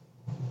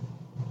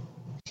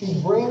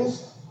 she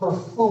brings her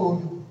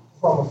food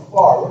from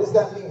afar. What does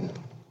that mean?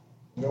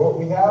 You know what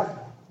we have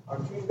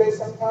on Tuesdays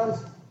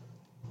sometimes?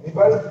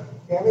 Anybody?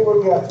 Cammy, what do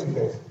we have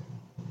Tuesdays?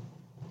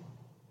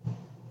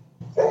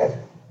 Say it.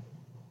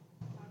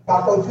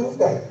 Taco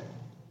Tuesday.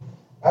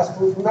 That's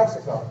food from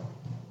Mexico.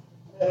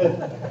 I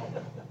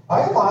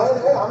ain't lying.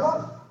 Hey, I'm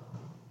not.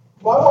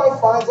 My wife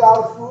finds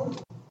out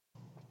food.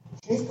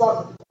 She's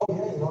got, oh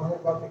yeah, you know, I heard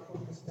about they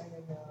cook this thing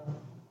in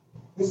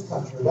this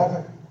country or that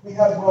country. We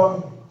have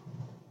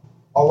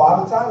a lot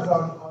of times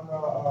on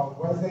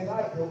Wednesday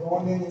night, you'll go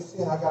in there and you'll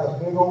see, and I got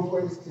a big old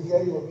plate of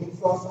spaghetti with meat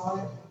sauce on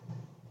it.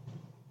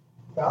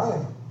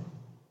 Italian.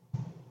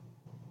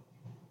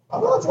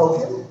 I'm not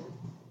joking.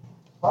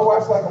 My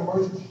wife's like a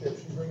merchant ship.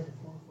 She brings the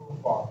food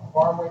from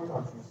faraway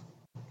countries.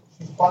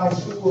 She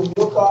will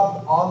look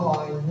up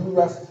online new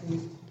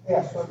recipes. Hey,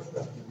 I saw this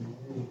recipe.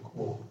 It's really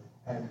cool.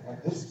 And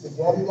this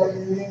spaghetti that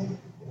you're eating,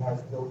 it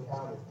has no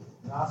calories.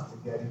 It's not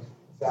spaghetti.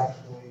 It's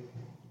actually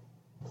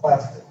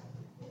plastic.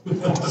 You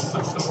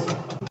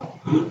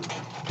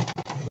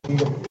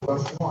eat it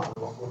because you want. It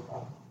won't work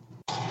out.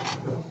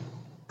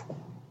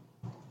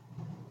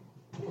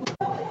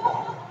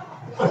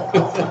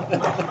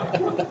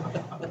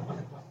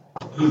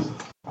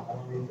 I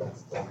don't read that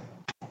stuff.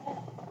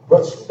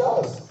 But she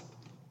does.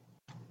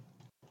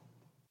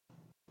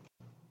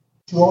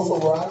 She also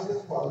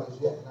rises while it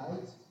is yet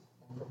night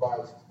and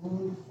provides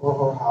food for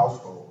her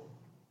household.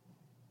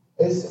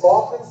 It's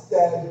often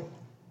said,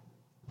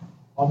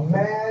 a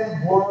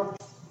man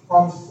works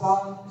from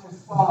sun to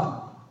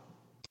sun.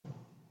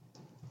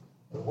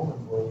 The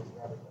woman's work is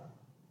never done.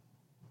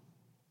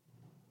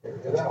 You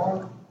hear that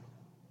one?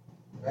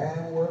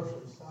 Man works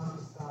from sun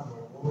to sun, but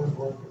a woman's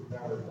work is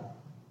never done.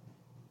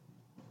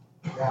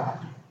 Now,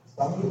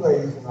 some of you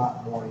ladies are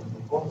not morning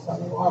people, and some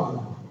of you are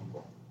morning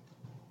people.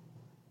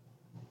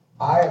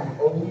 I am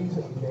always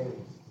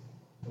amazed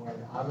when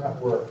I'm at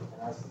work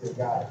and I see a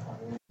guy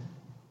coming in.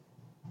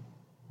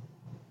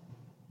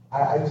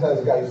 I just had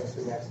this guy used to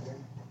sit next to me,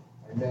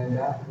 and then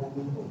that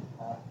woman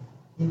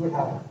he would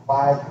have a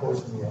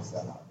 5-course meal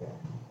set out there.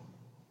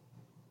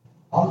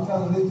 I'm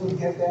telling this dude to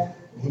get there,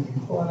 and he'd be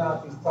pulling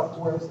out these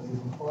Tupperwares, and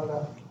he'd be pulling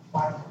out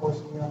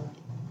 5-course meal.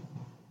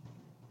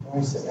 And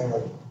we sit there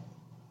like,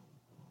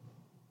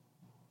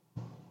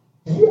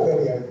 do you have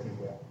any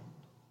idea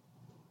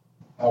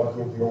how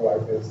good your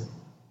wife is?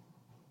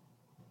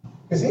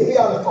 Because he'd be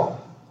on the phone.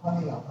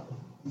 Honey, I'm on the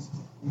He's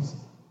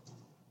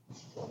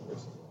stronger.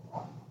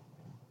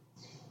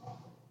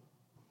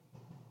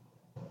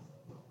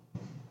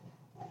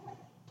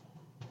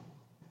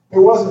 It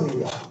wasn't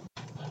you, guys.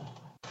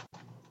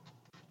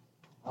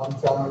 I'm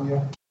telling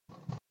you,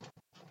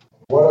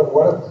 what a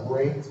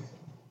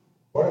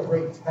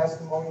great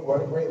testimony,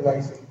 what a great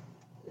legacy.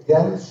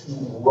 Again, she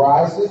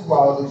rises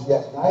while it is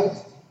yet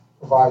night,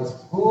 provides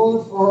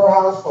food for her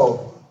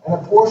household, and a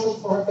portion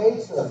for her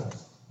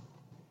maidservants.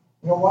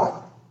 You know what?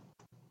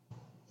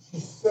 She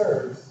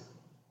serves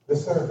the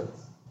servants.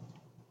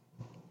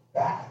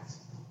 That is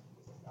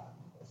a God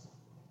person.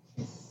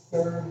 She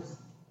serves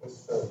the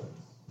servants.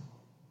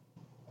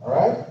 All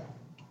right?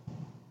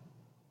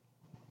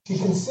 She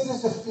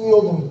considers a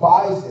field and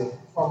buys it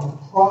from the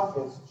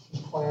profits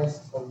she plants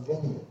a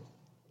vineyard.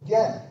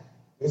 Again,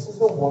 this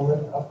is a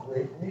woman of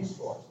great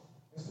resource.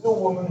 This is a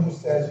woman who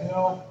says,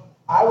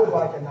 I would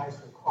like a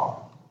nicer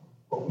car,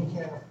 but we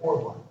can't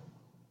afford one.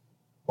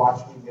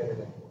 Watch me get it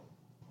anyway.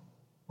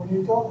 What are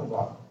you talking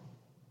about?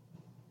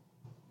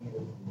 Leave it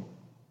to me.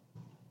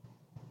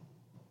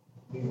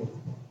 Leave it to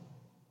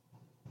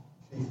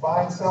me. She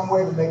finds some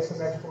way to make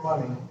some extra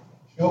money.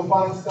 She'll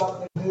find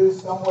something to do,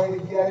 some way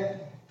to get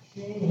it.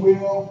 She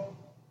will,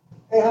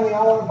 hey, honey,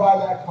 I want to buy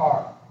that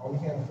car. Oh, we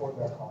can't afford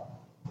that car.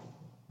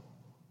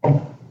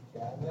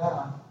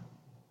 Yeah.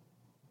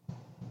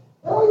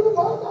 Girl, you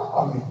got that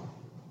on me.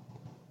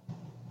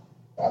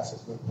 That's a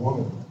good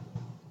woman.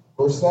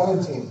 Verse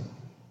 17.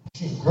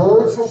 She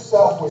girds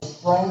herself with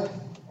strength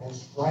and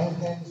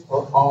strengthens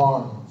her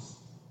arms.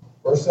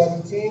 Verse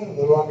 17, a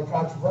little on the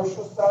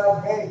controversial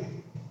side. Hey,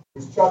 it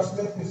was Chuck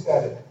Smith who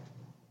said it.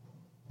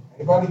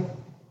 Anybody?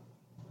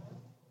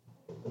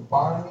 The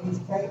barn needs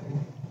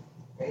painting.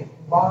 Paint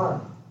the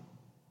barn.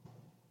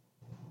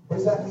 What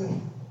does that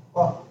mean?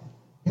 Well,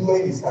 you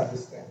ladies have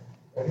this thing.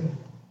 Ready?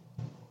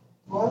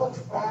 Do I look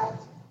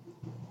fat?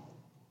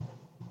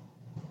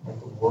 Like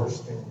the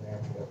worst thing a man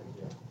could ever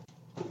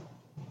hear.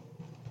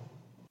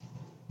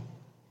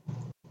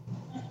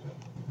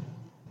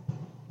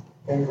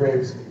 Ken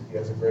Graves, he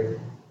has a great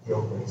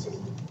joke when he says,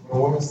 when a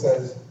woman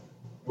says,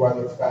 do I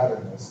look fat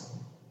in this?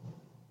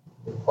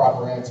 The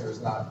proper answer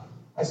is not,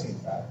 I seem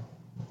fat.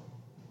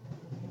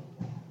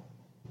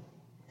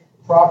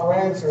 The proper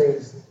answer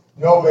is,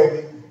 no,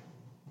 baby.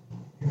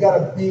 You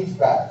gotta be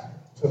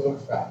fat to look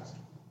fat.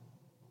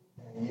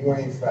 And you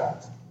ain't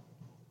fat.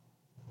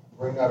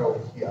 Bring that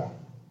over here.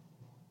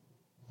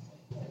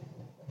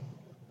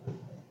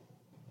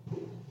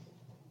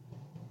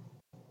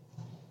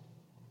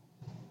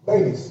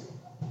 Ladies,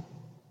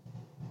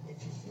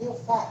 if you feel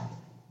fat,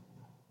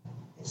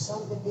 if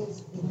something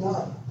needs to be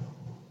done,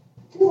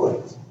 do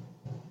it.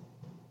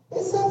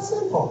 It's that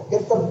simple.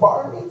 If the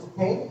barn needs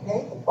paint,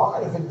 paint the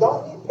barn. If it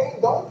don't need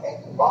paint, don't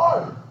paint the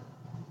barn.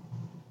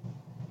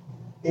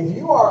 If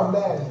you are a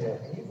man here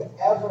and you've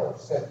ever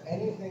said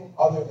anything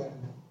other than,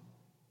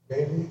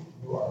 baby,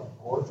 you are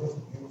gorgeous,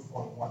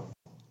 beautiful, and wonderful,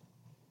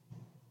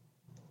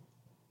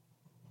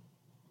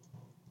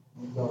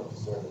 you don't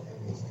deserve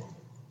anything.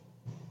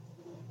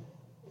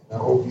 And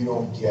I hope you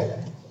don't get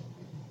it.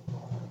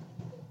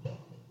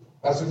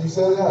 That's what you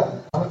said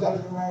there. How many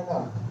times are you right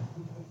now?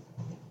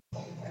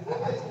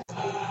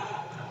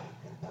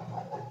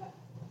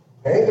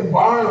 Hey, the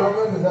barn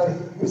woman, is that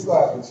who's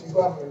laughing? She's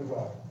laughing, who's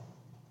laughing?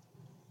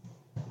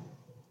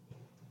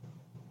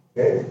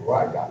 David, well,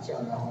 I got you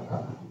on that one,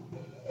 huh?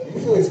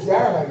 Usually it's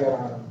Karen I get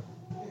on him.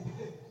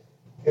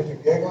 Get you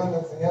giggling,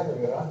 that's the end of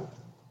it, huh?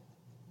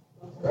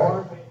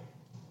 Right?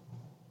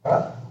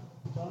 Huh?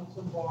 Done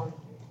some barn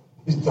painting.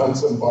 He's done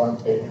some barn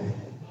painting.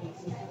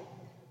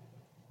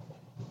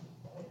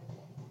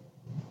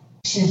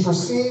 She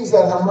perceives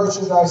that her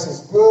merchandise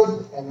is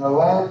good and her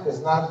lamp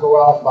does not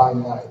go out by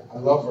night. I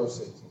love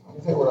verse 18. Let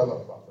me tell you what I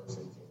love about verse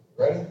 18. You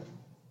ready?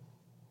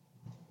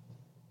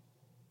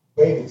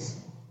 Ladies,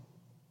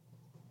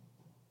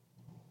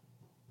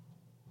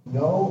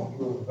 know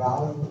your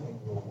value and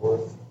your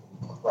worth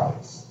in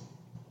Christ.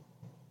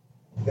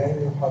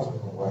 Then your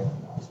husband will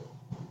recognize it.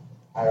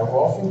 I have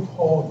often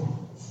told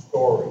you the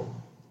story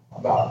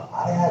about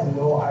I had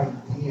no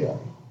idea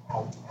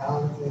how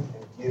talented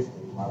and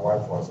gifted my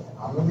wife was. And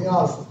I'm going to be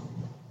honest with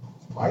you.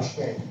 It's my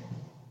shame.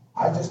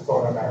 I just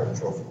thought I married a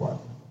trophy wife.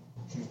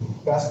 She's the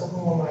best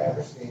looking woman I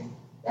ever seen.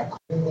 I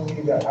couldn't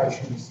believe that I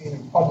should be seen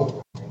in public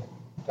with me.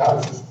 That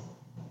was just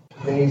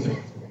amazing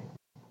to me.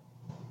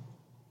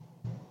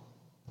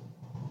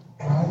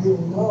 And I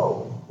didn't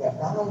know that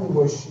not only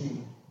was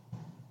she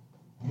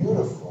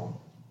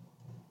beautiful,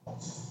 but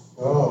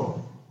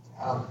so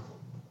talented.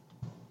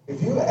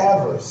 If you've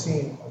ever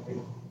seen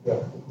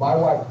my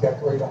wife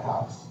decorate a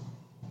house,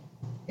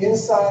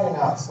 inside and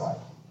outside,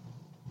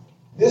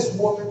 this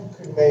woman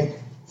could make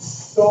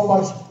so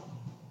much.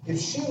 If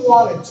she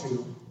wanted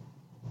to,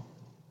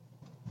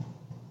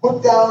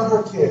 put down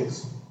her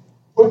kids,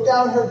 put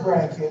down her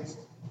grandkids,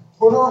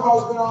 put her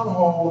husband on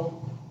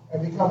hold,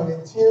 and become an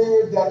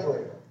interior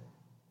decorator.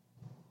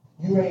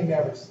 You ain't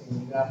never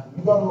seen nothing.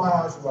 You go to my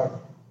house, you're like,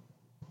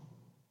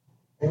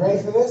 you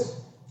ready for this?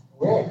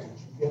 Where did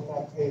you get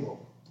that table?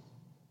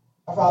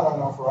 I found it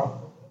on OfferUp.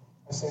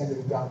 I sanded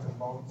it down to the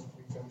bones,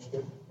 refinished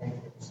it,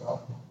 painted it myself.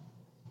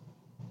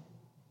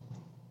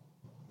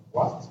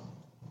 What?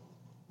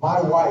 My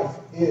wife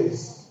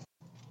is.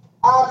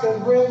 I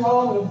can bring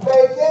home the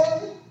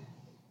bacon,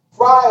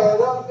 fry it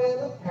up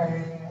in a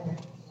pan.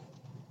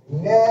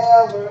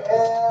 Never,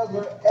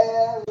 ever,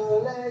 ever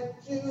let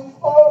you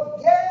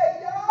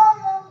forget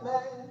your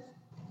man.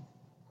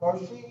 'Cause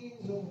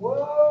she's a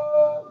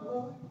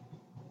woman.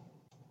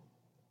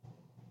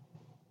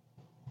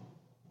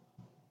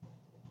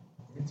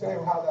 Let me tell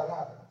you how that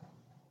happened.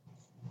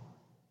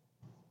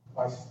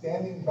 By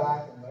standing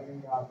back and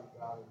letting God be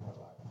God in her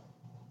life.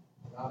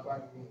 Not by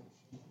me.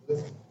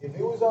 Listen, if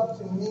it was up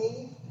to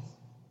me,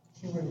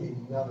 she would be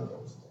none of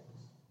those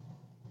things.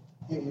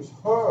 It was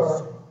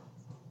her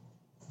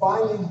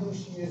finding who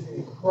she is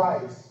in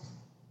Christ,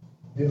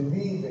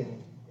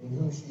 believing in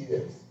who she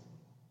is.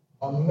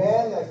 A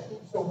man that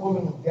keeps a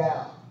woman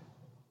down,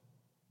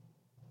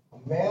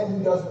 a man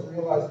who doesn't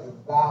realize the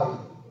value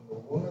in the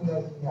woman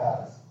that he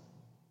has,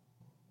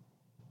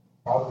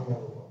 probably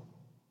never will.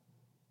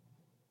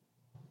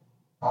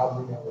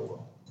 Probably never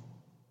will.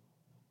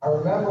 I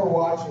remember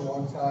watching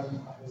one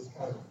time, this is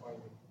kind of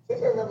funny.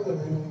 Does anybody remember the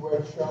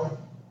Newlywed Show?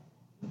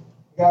 You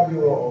gotta be a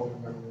little older to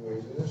remember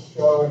Newlyweds. There's this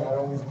show, and I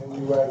don't these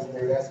Newlyweds, and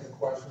they would ask you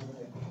questions, and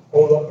they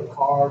hold up the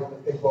card, and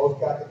if they both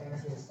got the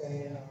answer the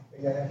same,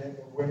 they got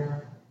the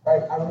winner.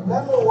 Right? I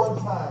remember one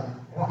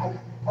time, and I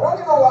don't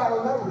even know why I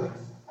remember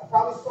this. I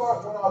probably saw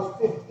it when I was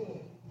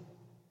 15.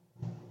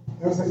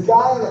 There was a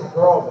guy and a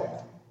girl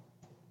there,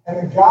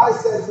 and the guy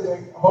said to the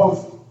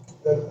host,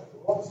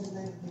 what was his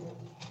name?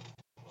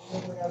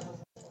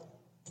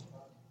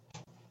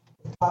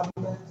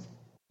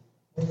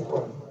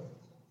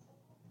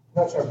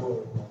 Not sure I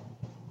believe it.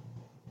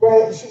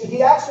 But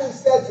he actually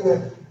said to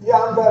him, yeah,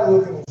 I'm better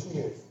looking than she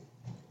is.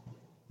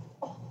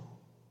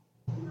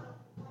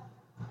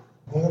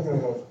 And he looked at him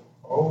and goes,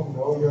 oh,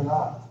 no, you're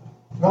not.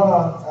 No,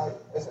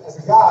 as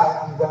a guy,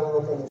 I'm better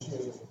looking than she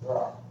is as a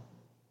girl.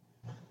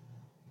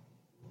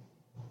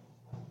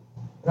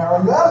 And I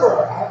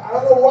remember, I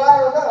don't know why I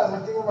remember, I was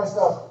thinking to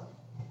myself,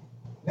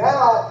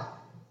 now,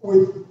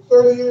 with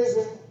 30 years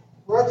in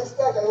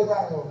retrospect, I look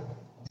back and go,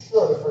 I'm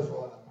sure the first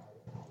one I'm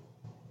married.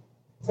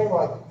 Think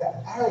like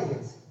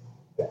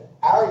the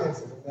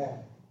arrogance of a man.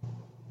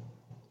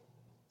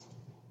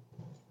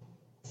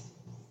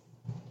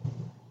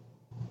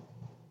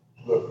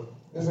 Look,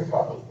 there's a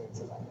couple of things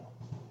that I know.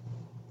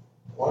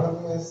 One of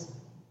them is,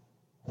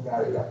 I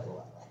married up the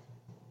ladder.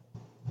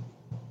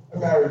 I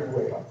married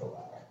way up the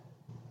ladder.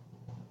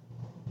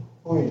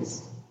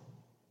 Please,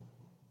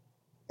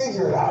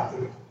 figure it out,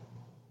 dude.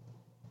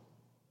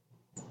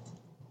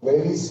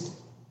 Ladies,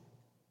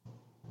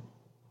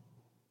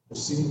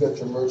 perceive that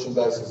your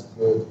merchandise is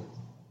good.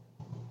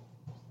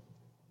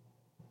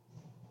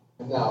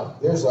 And now,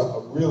 there's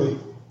a really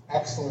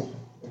excellent,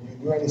 if you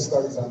do any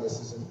studies on this,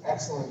 is an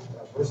excellent,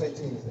 verse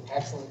 18 is an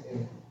excellent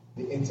in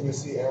the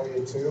intimacy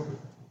area too,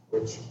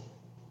 which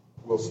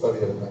we'll study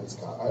at a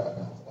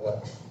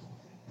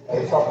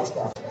couples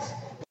conference.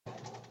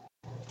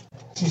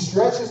 She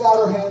stretches out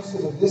her hands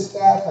to the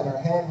distaff and her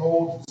hand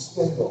holds the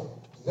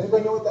spindle. Does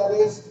anybody know what that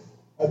is?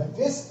 A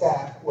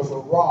distaff was a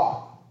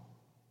rod.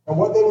 And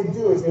what they would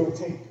do is they would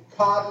take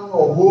cotton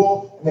or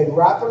wool and they'd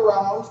wrap it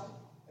around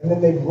and then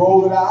they'd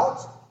roll it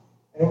out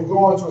and it would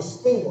go onto a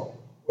spindle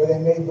where they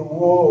made the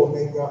wool or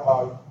made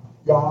the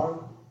yarn.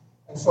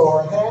 And so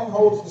her hand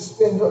holds the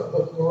spindle,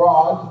 the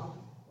rod,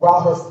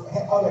 while her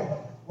other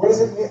hand. What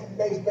does it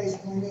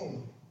basically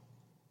mean?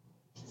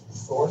 She's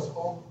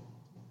resourceful.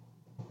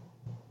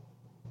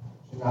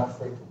 She's not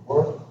afraid to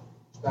work.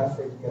 She's not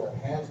afraid to get her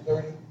hands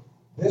dirty.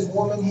 This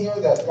woman here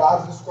that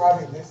God's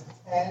describing, this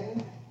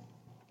 10,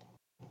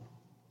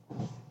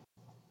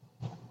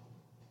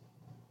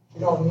 she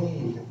don't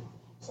need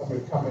somebody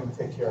to come in and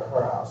take care of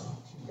her house.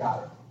 She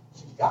got it.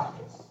 She got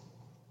this.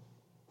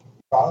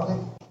 You follow me?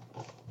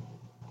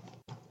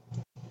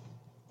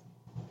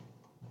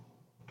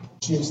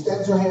 She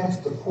extends her hands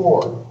to the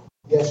poor.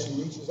 Yes,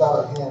 she reaches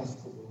out her hands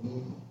to the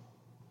needy.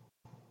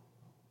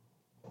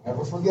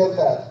 Never forget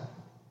that.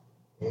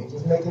 We ain't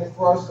just making it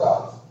for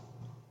ourselves.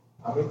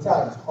 How many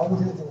times?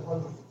 Hundreds and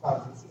hundreds of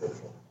times in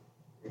Scripture,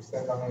 we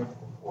extend our hands to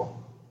the poor.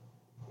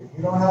 If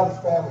you don't have a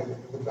family that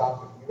you've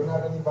adopted, you don't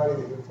have anybody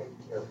that you're taking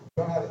care of, you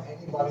don't have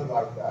anybody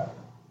like that,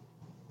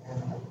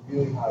 and I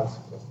really highly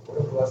suggest what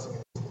a blessing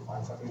it is to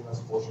find somebody less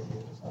fortunate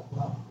than yourself.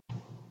 No.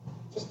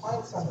 Just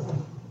find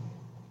somebody.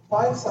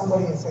 Find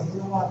somebody and say,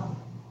 you know what?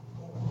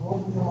 We'll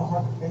open them a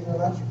heart to pay their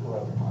electric bill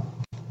every month.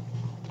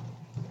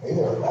 Pay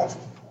their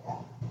electric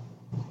bill.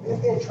 I mean, if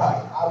they're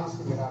trying,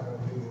 obviously you're not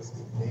going to do this to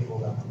enable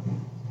them to do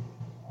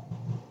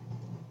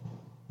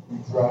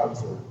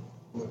drugs or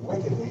live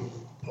wickedly.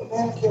 But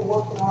then if they're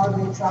working hard,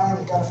 they're trying,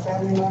 they've got a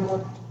family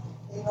member,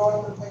 you know,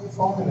 I'm going to pay your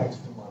phone the next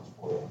few months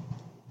for you.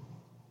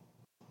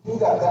 Do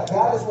that.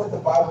 That is what the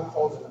Bible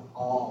calls an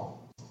alms.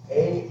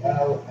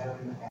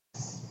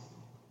 A-L-M-S.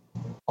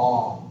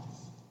 Alms.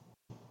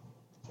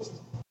 Just,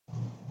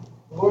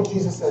 the Lord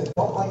Jesus said,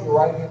 don't let your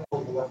right hand know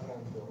what your left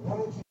hand is doing. Don't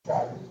even keep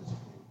track of it.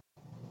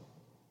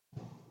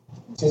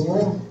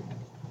 Continuing.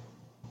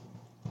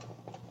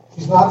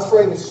 She's not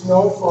afraid of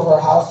snow for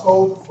her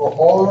household, for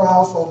all her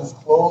household is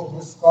clothed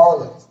with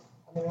scarlet.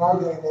 I mean, in our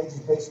day and age, is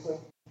basically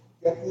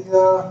get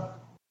the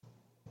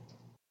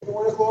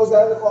winter clothes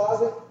out of the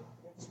closet,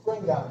 get the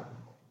spring down.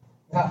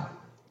 Now,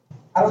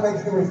 I don't make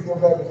anybody feel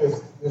bad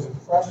because there's a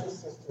precious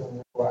sister in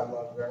there who I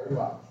love very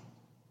much.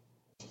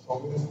 She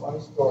told me this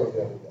funny story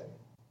the other day.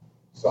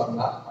 So I'm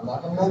not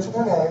going to mention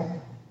her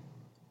name,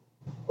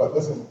 but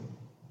listen,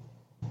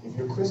 if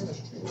your Christmas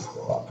tree is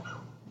still up,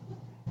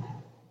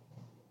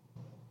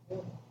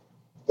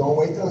 don't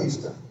wait till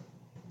Easter.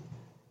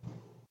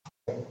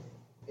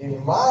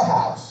 In my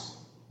house,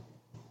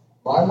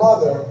 my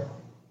mother,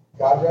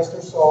 God rest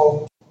her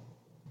soul,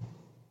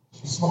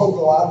 she smoked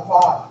a lot of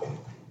pot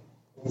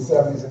in the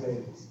 70s and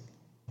 80s.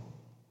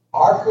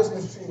 Our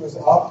Christmas tree was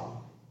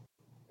up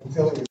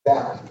until it was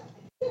down.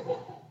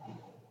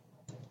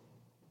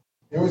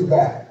 It was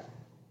bad.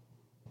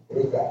 It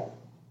was bad.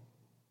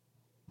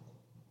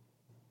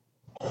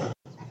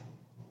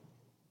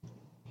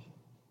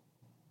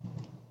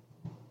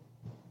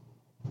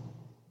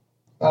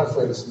 Not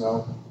afraid of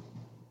snow.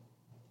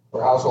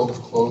 Her household is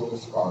clothed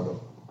with scarlet.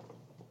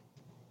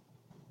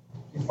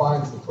 She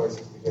finds the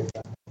places to get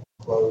them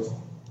clothes.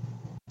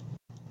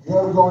 You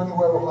ever go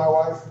anywhere with my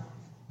wife?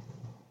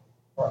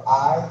 Her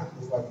eye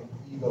is like an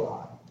eagle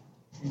eye.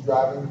 She's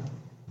driving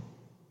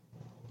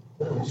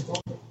to the restore.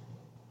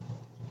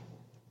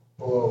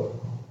 Pull over.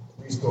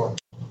 Restore.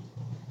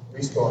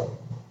 Restore.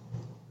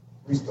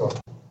 Restore.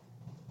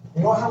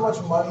 You know how much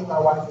money my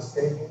wife is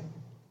saving?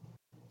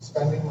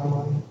 Spending my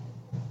money?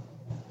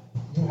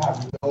 You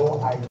have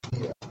no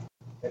idea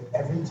that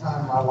every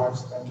time my wife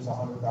spends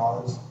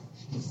 $100,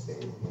 she's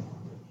saving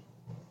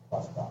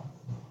 $100+.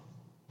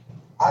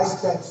 I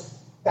spent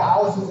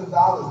thousands of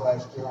dollars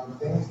last year on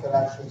things that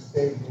actually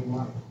saved me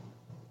money.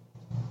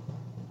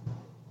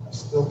 I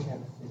still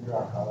can't figure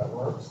out how that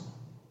works,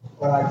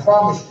 but I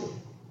promise you,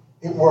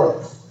 it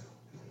works.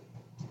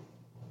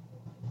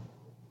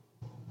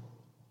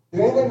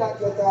 Did anybody not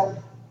get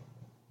that?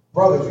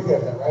 Brothers, you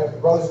get that, right? The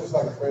brother's just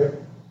like afraid.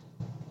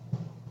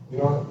 You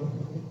know,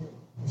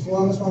 you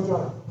feeling this one,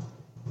 Jonah?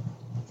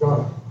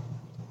 Jonah,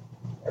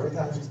 every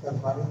time she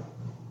spends money,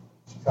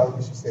 she tells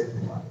me she saved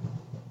me money.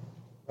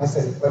 And I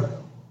said, but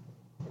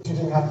you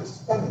didn't have to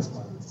spend this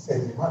money to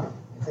save me money.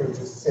 You could have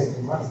just saved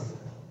me money.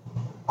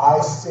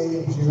 I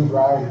saved you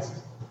right.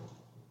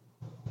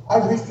 I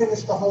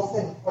refinished the whole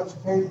thing, but you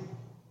paid.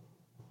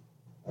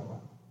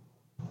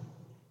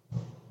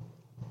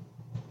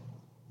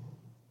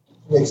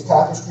 She makes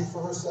tapestry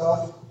for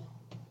herself.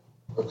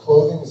 Her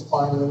clothing is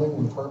fine linen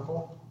and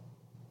purple.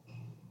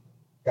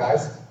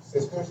 Guys,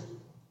 sisters,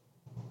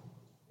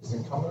 it's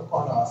incumbent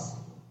upon us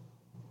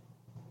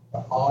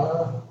to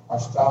honor our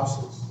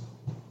spouses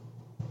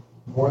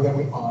more than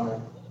we honor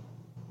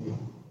the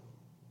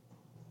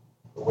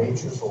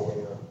waitress or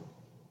waiter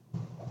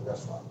at the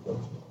restaurant we go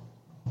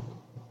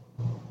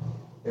to.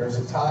 There's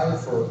a time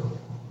for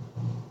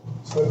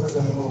slippers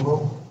and a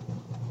moo-moo,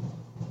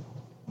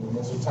 and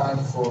there's a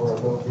time for a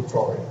little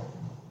Victoria.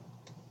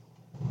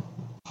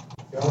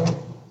 Feel me?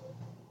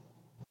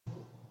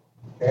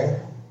 Okay?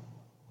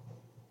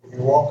 If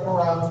you're walking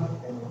around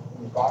and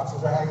your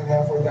boxes are hanging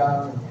halfway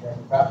down and you have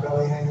your fat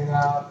belly hanging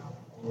out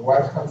and your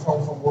wife comes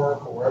home from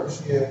work or wherever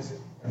she is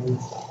and we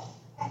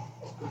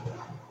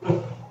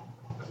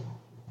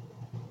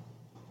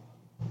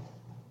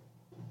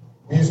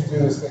used to do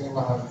this thing in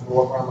my house. We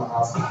walk around my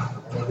house and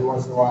every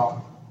once in a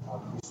while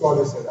we saw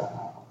this at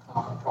a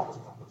couples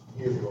conference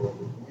years ago.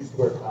 We used to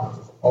go to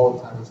conferences all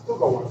the time. We still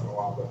go once in a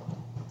while, but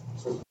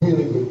so it's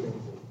really good thing to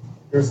do.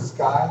 There's this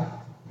guy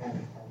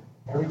and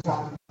every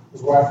time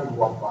his wife would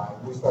walk by,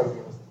 and we started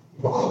doing this.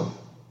 He'd go, oh,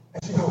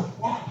 and she'd go,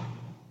 what?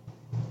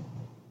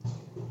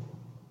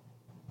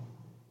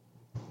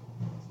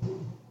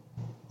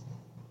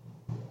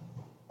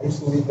 I used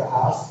to leave the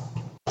house.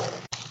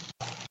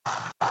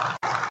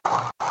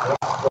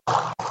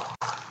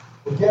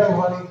 Forget it,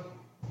 honey.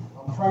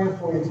 I'm praying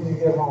for you until you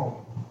get home.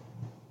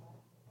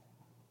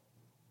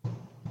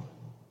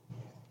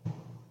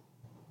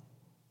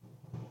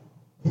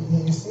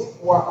 You see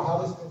how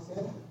this fits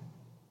in?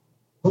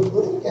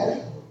 Look at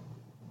it.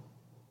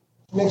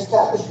 She makes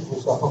tapestry for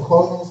herself. Her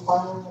clothing is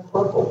fine linen and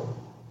purple.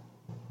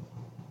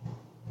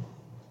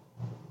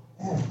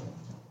 Man,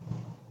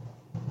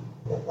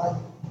 like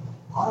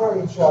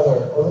honor each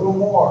other a little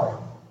more.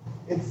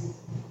 It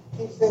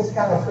keeps things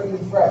kind of pretty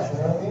fresh. You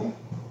know what I mean?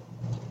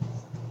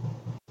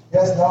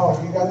 Yes, no.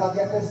 You guys not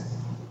getting this?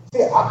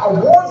 See, I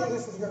warned you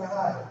this was going to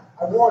happen.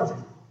 I warned you.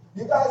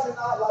 You guys are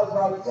not like,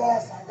 right,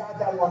 yes, I got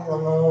that one. You're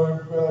like,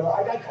 oh,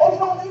 I told you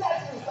don't do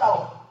that to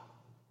yourself.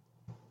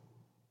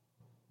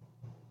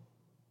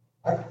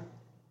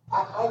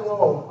 I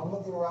know, I'm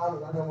looking around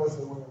and I know most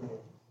of the women here.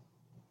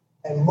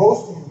 And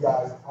most of you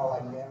guys are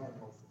like namming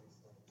most of these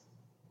things.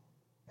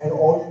 And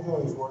all you're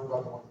doing is worrying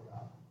about the one you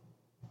got.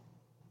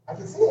 I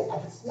can see it. I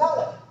can smell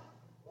it.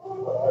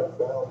 Oh, I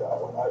failed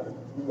that one. I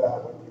didn't do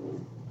that one.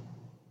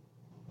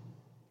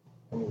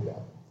 I knew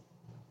that.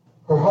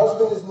 Her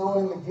husband is known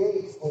in the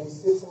gates when he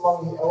sits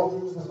among the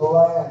elders of the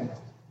land.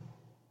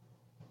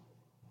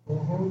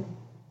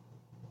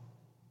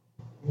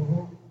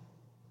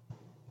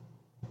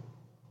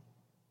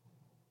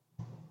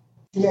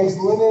 She makes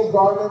linen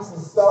garments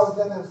and sells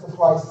them and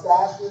supplies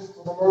sashes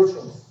to the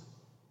merchants.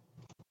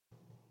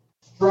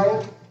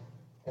 Strength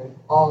and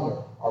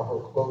honor are her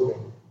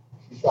clothing.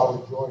 She shall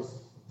rejoice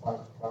in time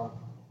to come.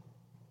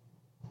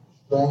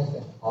 Strength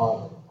and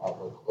honor are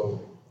her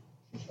clothing.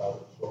 She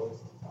shall rejoice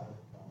in time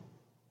to come.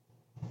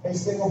 Hey,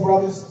 single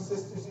brothers and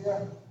sisters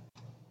here,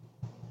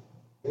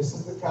 this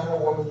is the kind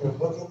of woman you're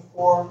looking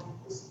for.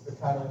 This is the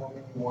kind of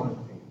woman you want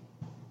to be.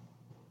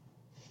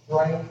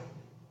 Strength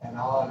and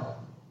honor.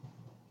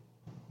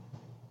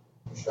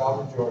 You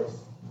shall rejoice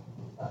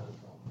in time to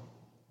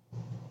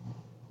come.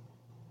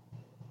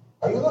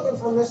 Are you looking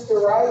for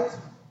Mr. Right?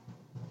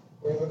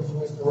 Or are you looking for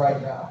Mr.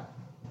 Right now?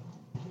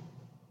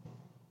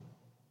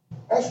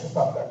 Ask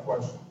yourself that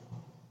question.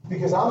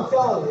 Because I'm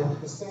telling you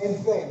the same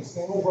thing,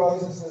 single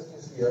brothers and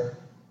sisters here,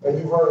 that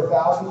you've heard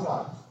 1,000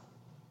 times.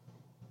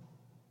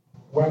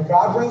 When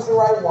God brings the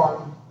right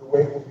one, the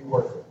wait will be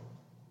worth it.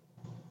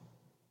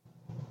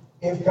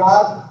 If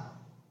God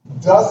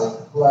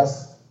doesn't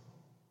bless,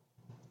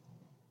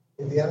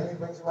 if the enemy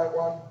brings the right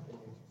one, it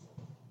means you.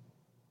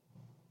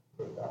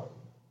 Put it that way.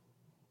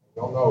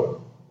 You'll know it.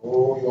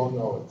 Oh, you'll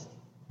know it.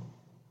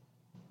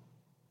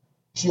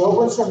 She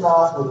opens her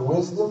mouth with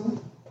wisdom,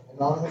 and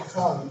on her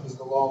tongue is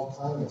the law of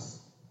kindness.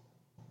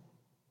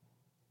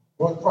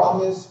 Well, the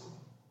problem is,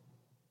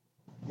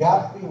 you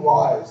have to be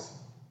wise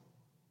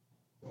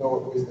to know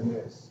what wisdom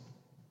is.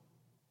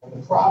 And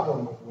the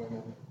problem with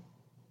women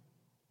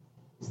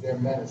is their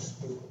men are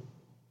stupid.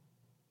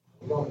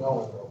 We don't know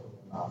when they're opening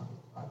their mouth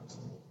with kindness.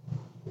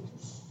 They're too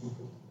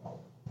stupid to know.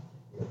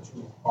 They're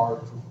too hard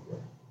to hear.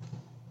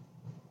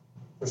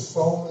 For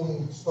so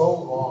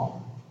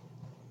long,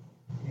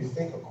 you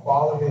think a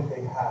quality that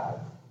they have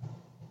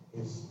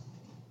is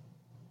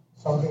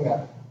something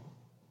that,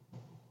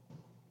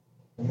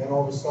 and then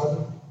all of a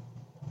sudden,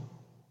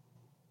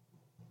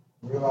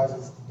 you realize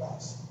it's the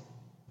best.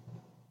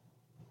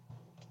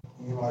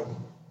 And you're like,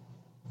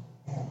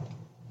 man,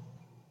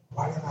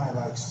 why didn't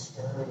I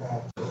stir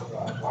that?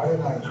 Why did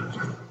I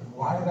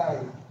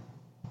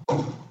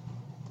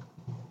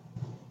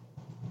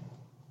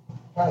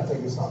try to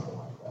think of something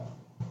like that?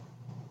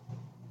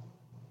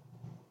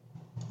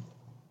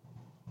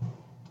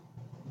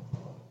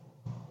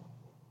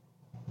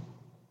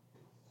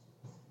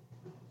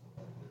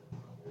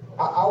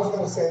 I was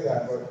going to say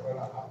that, but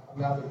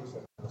now that you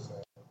said it, I'm going to say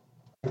it.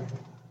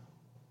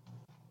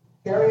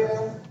 Carrie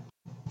Ann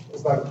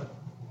is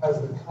has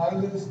the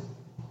kindest,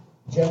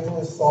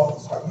 gentlest,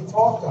 softest heart. You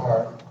talk to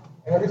her,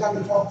 and every time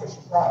you talk to her,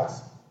 she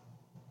cries.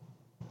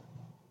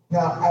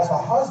 Now, as a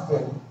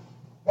husband,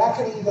 that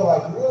can either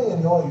really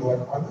annoy you,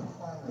 are you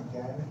crying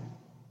again?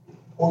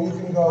 Or you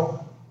can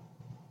go,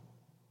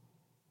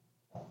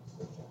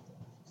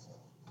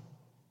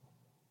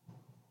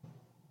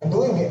 and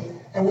believe me,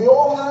 and we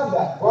all have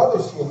that,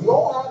 brothers here, we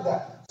all have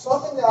that.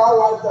 Something that our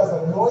wife does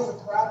that annoys the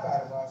crap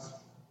out of us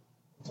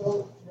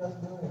until she doesn't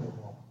do it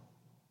anymore.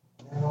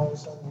 And then all of a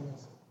sudden we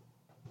miss it.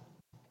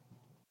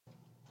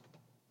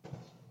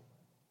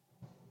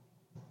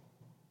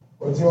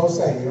 What's the old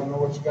saying? You don't know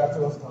what you got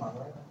till it's gone,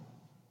 right?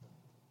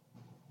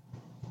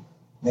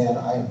 Man,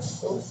 I am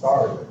so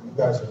sorry that you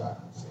guys are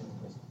not seeing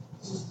this.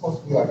 This is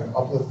supposed to be like an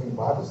uplifting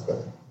Bible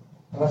study.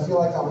 And I feel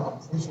like I'm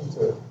preaching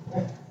to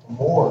a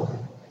morgue.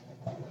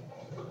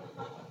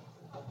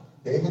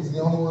 David's the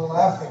only one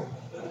laughing.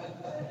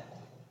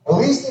 At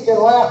least he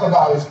can laugh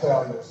about his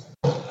failures.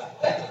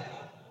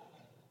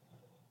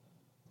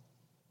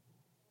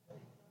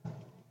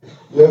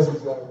 Yes,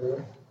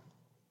 exactly.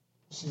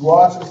 She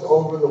watches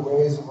over the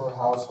ways of her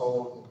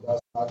household and does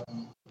not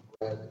eat the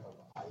bread of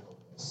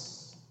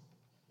idleness.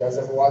 You guys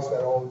ever watch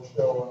that old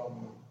show,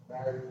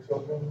 Married with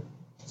Children?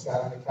 She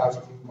sat on the couch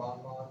eating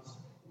bonbons.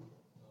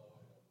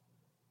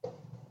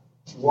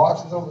 She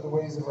watches over the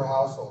ways of her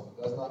household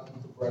and does not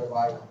eat the bread of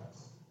idleness.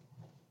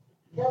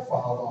 Be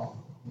careful how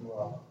long you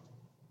are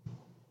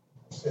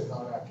sitting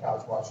on that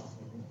couch watching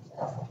TV. Be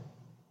careful.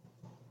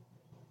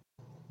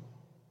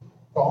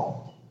 Don't.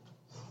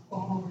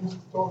 Oh, you're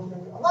talking to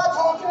me. I'm not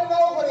talking to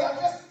nobody. I'm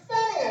just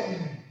saying.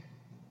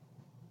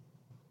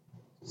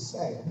 Just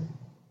saying.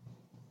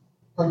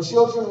 Her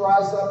children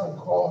rise up and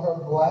call her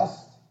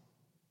blessed.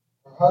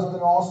 Her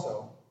husband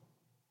also,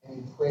 and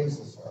he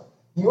praises her.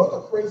 You know what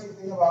the crazy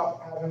thing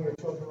about having your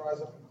children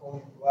rise up and call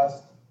you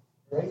blessed?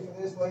 You ready for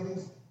this,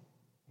 ladies?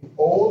 The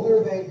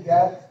older they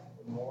get,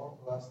 the more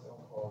blessed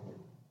they'll call you.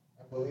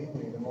 And believe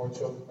me, the more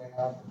children they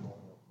have, the more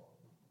they'll call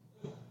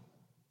you.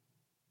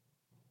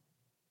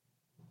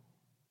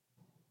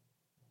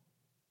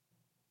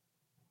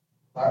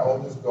 My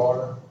oldest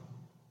daughter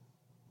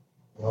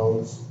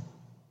knows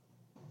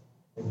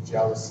in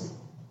jealousy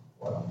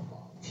what a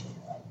mom she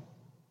had.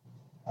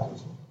 How did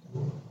you do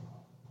it?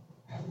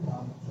 How did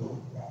mom do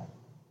it, Dad?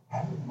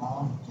 How did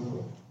mom do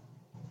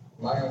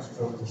it? My answer is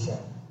always the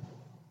same.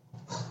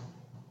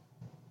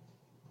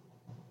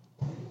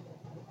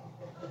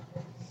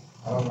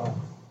 I don't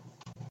know.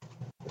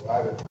 Because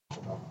I didn't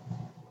know.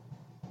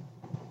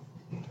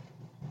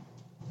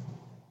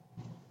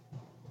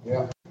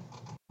 Yeah.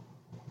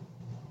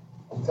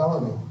 I'm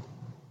telling you.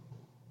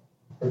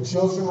 Her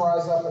children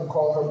rise up and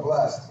call her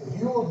blessed. If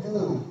you will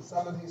do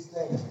some of these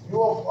things, if you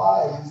will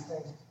apply these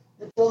things,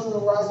 your children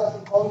will rise up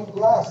and call you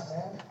blessed,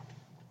 man.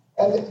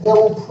 And they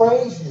will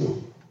praise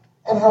you.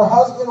 And her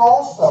husband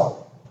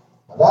also.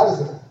 Now that is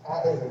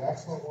an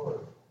excellent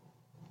word.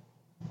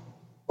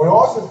 When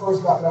Austin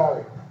first got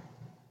married,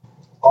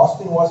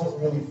 Austin wasn't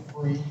really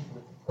free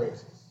with the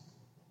praises.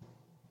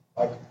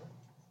 Like,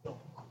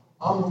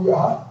 I'm real,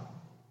 huh?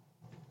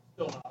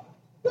 Still not.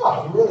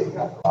 No, he really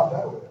got a lot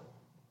better with it.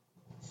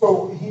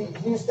 So he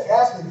used to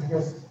ask me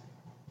because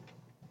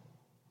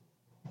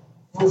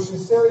for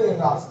sincerity and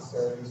not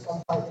sincerity,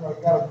 sometimes you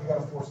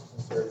gotta force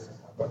sincerity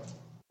sometimes.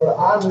 But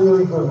I'm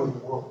really good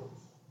with words.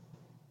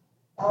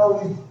 I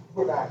always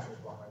put actions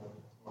behind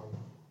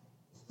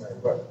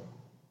it. But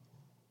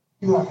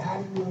you're like,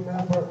 how do you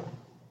remember?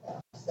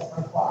 Set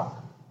my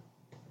clock.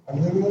 I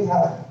literally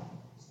have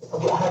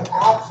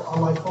apps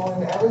on my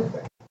phone and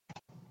everything.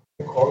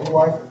 You call your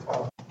wife and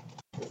tell her,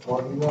 just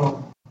want you to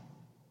know,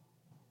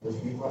 your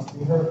feet must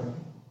be hurting.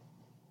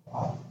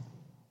 I've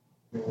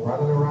been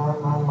running around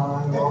in my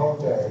mind all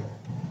day.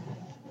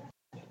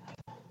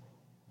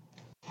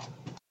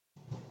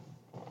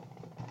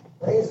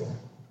 Crazy.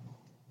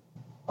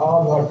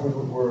 I'm not good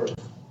with words.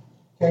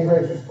 Ken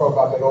Graves used to talk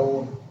about that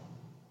old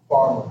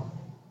farmer.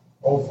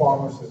 Old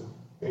farmer says,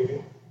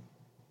 baby,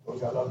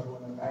 those I love you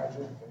when I'm married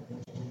you, and you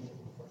change it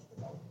first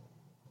to know.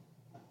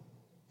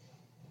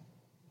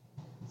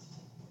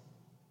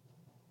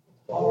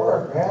 Don't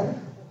work,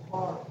 man.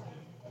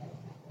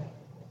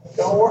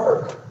 Don't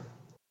work.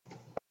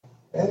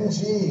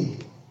 NG.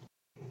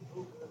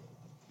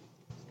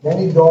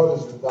 Many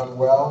daughters have done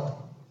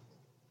well,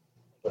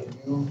 but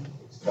you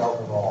excel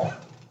them all.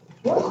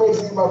 You know the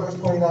crazy thing about verse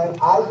 29?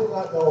 I do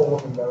not know a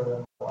woman better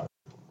than my wife.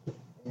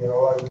 You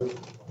know, I just,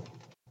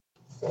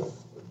 so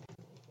stupid.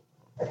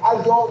 Like,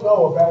 I don't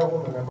know a better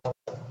woman than my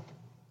wife.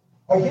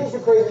 Like, here's the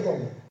crazy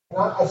thing. And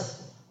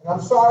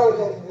I'm sorry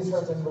that this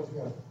hurts anybody's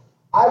feelings.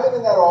 I've been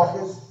in that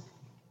office,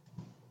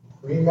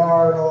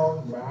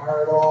 premarital,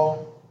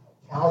 marital,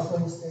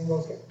 counseling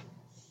singles,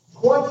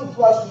 20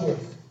 plus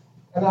years.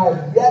 And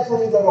I've yet to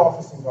leave that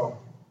office and go,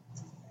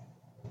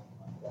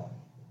 yeah.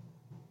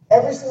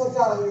 Every single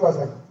time I leave, I was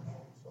like,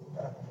 so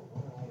bad,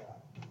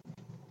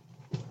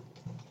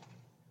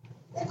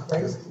 isn't that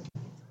crazy?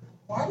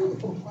 Why do we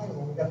complain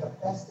when we got the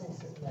best thing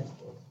sitting next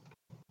to us?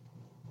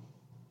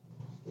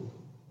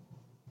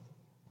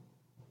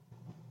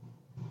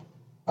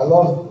 I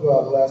love the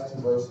last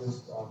two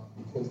verses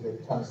because they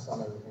kind of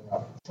sum everything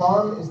up.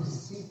 Charm is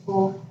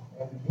deceitful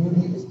and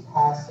beauty is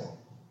passing,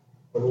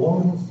 but a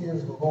woman who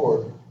fears the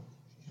Lord,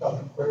 she shall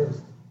be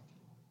praised.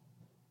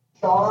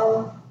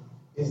 Charm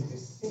is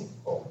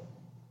deceitful.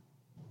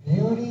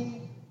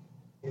 Beauty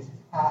is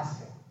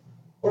passing.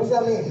 What does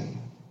that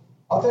mean?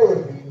 I'll tell you what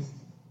it means.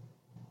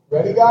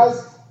 Ready,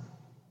 guys?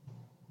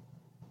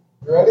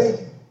 You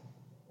ready?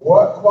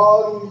 What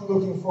quality are you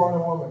looking for in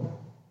a woman?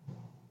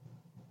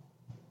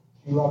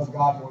 She loves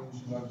God more than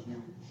she loves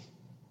you.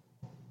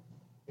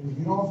 If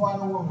you don't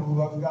find a woman who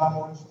loves God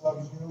more than she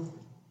loves you,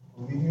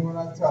 believe me when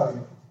I tell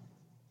you,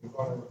 you're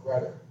going to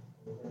regret it.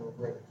 You're going to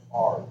regret it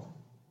hard.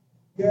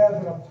 Yeah,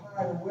 but I'm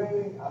tired of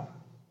waiting. I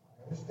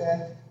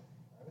understand.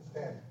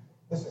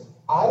 Listen,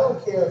 I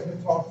don't care if you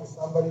talk to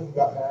somebody who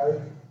got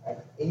married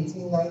at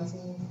 18,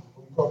 19,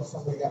 or you talk to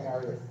somebody who got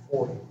married at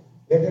 40.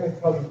 They're going to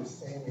tell you the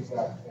same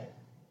exact thing.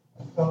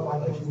 I felt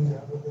like it was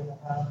never going to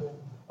happen.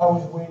 I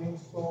was waiting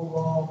so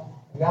long.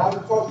 Now you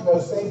talk to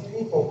those same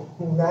people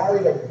who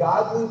married a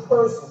godly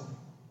person,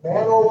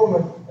 man or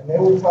woman, and they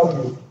will tell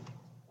you,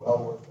 well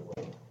worth the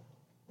wait.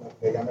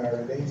 They got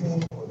married at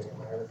 18 or they got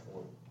married at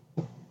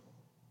 40.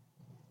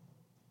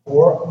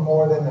 Or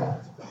more than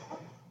that.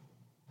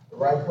 The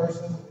right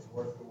person is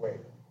worth the wait.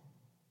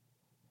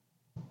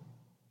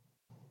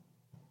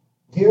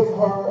 Give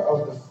her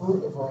of the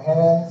fruit of her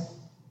hands,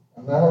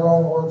 and let her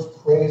own words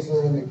praise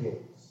her in the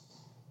gates.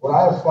 What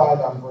I applied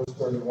on verse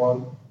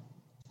 31,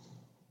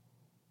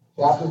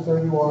 chapter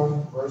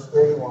 31, verse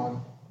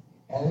 31,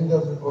 end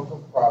of the book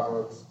of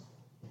Proverbs,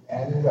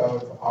 end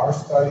of our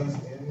studies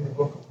in the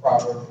book of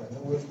Proverbs and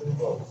the wisdom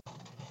books.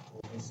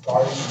 We'll be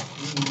starting to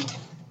read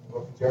the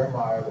book of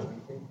Jeremiah, the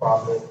weekly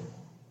prophet.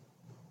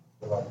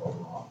 We're like, oh,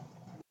 wow.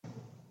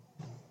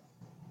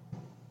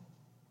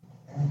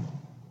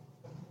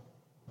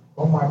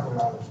 Don't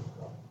micromanage it,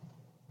 though.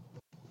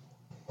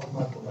 Don't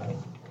micromanage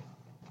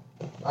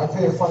it. I'll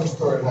tell you a funny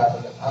story that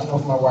happened. I don't know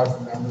if my wife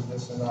remembers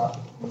this or not.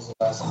 It was the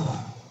last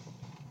time.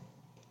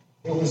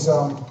 It was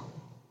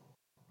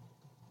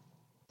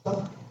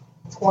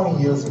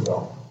 20 years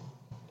ago.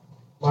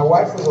 My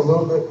wife was a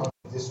little bit on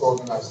the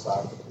disorganized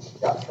side because she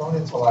got thrown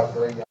into life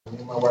very young. Me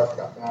and my wife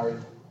got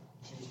married.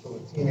 She was still a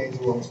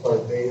teenager when we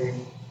started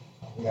dating.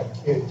 We had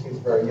kids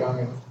very young,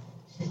 and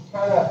she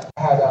kind of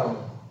had an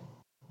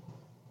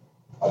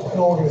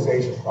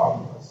organization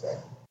problem, let's say.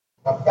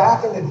 Now,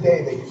 back in the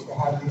day, they used to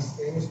have these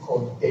things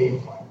called day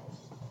planners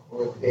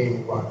or a day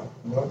runner.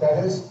 You know what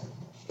that is?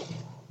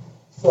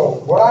 So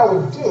what I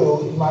would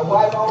do is my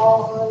wife,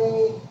 oh,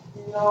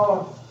 honey, you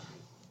know,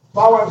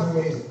 my wife's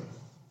amazing.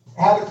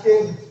 I had a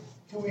kid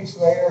 2 weeks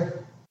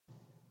later.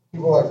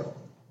 People were like,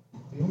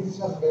 do you need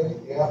to have a baby?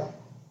 Yeah.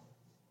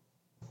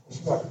 And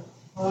she's like,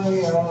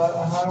 honey, how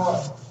do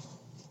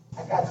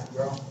I got you,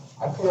 girl.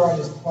 I put her on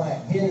this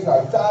plan. Here's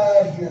our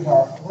diet, here's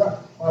my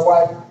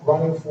wife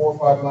running 4 or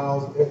 5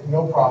 miles,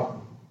 no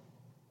problem.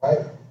 Right?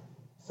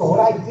 So what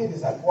I did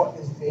is I bought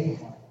this day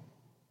plan.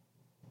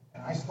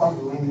 And I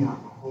started laying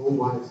out my whole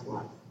wife's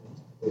life.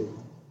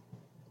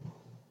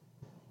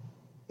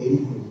 8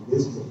 and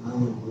this and 9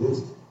 and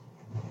this.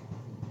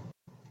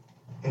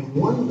 And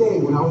one day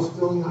when I was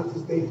filling out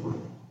this day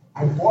plan,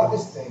 I bought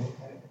this thing,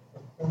 and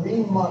for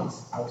 3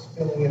 months I was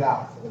filling it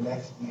out for the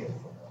next year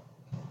for her.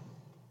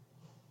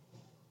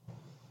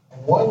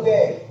 And one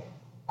day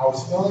I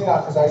was filling it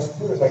out because I used to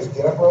do this. I used to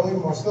get up early,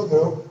 and I still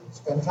do,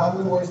 spend time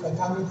in the Word, spend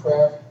time in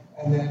prayer,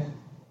 and then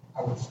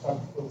I would start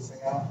to fill this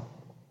thing out.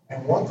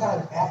 And one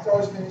time, after I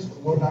was finished, the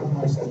Lord knocked on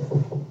my head and said,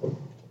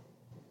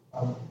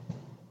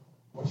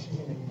 what's she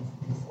going to use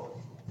you for?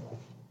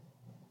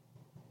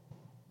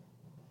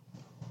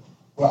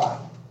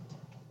 Well,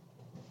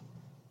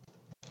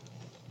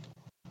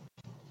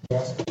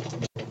 yes,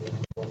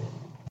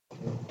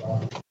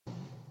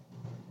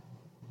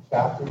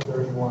 chapter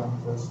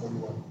 31, verse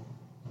 31.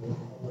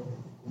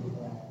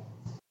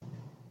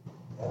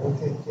 Let her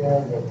take care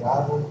of you.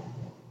 God will,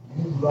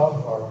 you love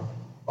her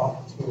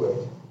up to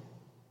it.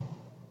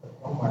 But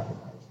don't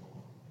micromanage her.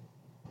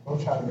 Don't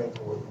try to make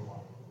her what you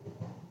want her to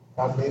do.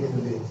 God made her to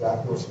be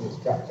exactly what she is.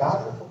 God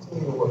will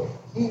continue to work.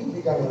 He who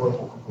began the work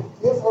will complete.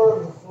 Give her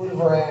of the fruit of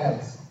her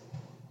hands.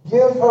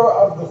 Give her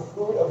of the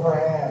fruit of her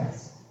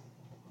hands.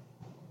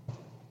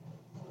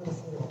 Give her the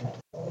fruit of her hands.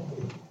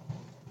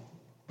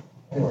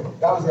 Anyway,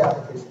 that was the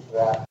application for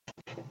that.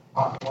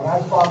 When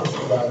I promised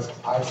you guys,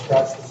 I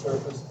scratched the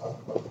surface of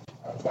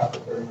chapter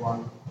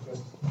 31,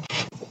 just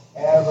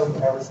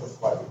ever so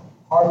slightly.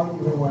 Hardly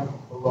even went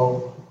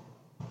below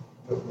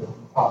the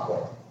top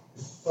layer.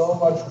 There's so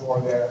much more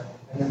there.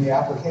 And then the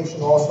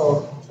application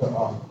also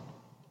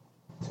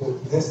to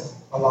this,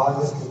 a lot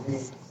of this could be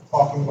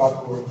talking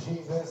about the Lord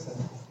Jesus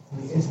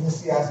and the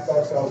intimacy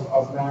aspects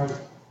of marriage.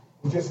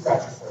 We just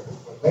scratched the surface.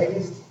 But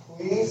ladies,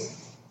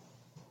 please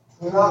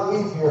do not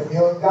leave here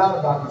feeling down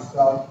about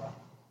yourself.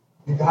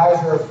 You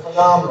guys are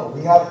phenomenal.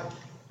 We have...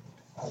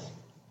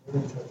 You're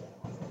in church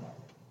on Wednesday night.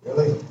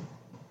 Really?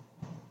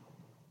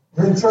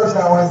 You're in church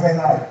on Wednesday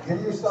night.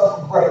 Give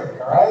yourself a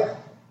break, all right?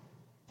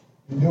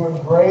 You're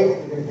doing great.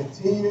 You're going to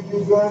continue to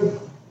do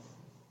good.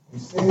 You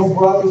single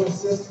brothers and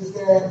sisters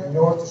there, you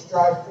know what to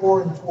strive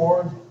for and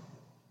toward.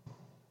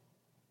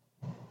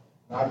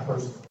 And I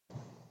personally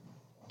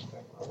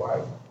thank my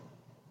wife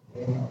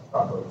being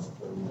Proverbs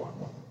 31.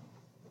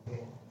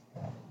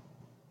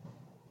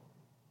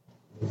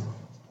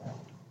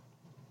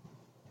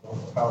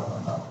 Don't tell her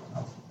how. I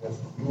suggest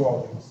you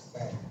all do the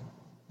same.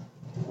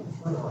 Put it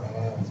through her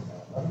hands,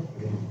 man. Let her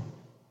be.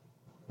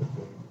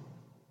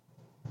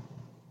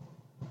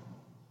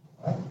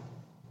 Right?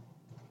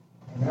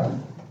 Amen?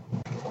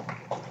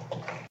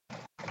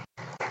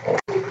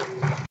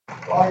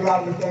 Father God,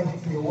 we thank you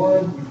for your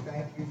word. We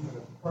thank you for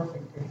the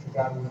perfect picture,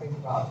 God. We think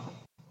about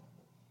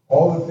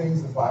all the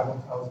things the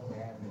Bible tells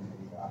man to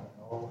do, God. And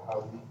know how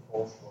we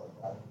fall short,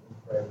 God. We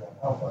pray that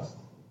help us to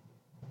be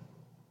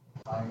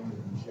kind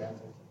and gentle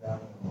to them,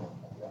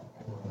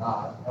 and we're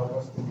not. Help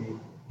us to be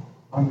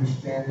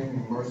understanding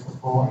and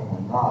merciful, and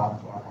we're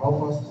not. God,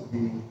 help us to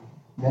be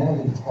men of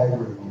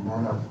integrity,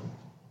 men of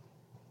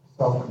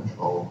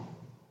self-control,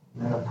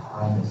 men of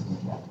kindness and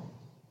gentleness.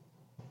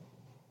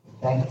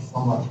 Thank you so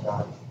much,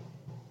 God,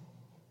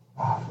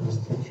 for this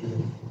picture.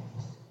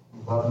 We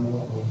love you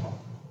and we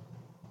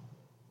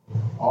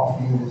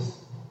offer you this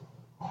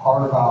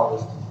heart of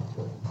ours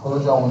to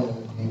encourage our women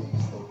to do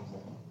these things.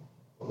 And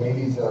the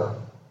ladies are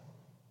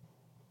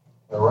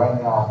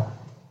right now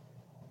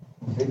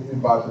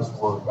convicted by this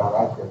word, God.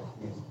 I pray,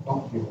 please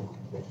don't give them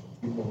conviction.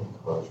 Give them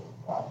encouragement,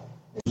 God.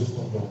 It's just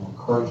an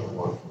encouraging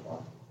word.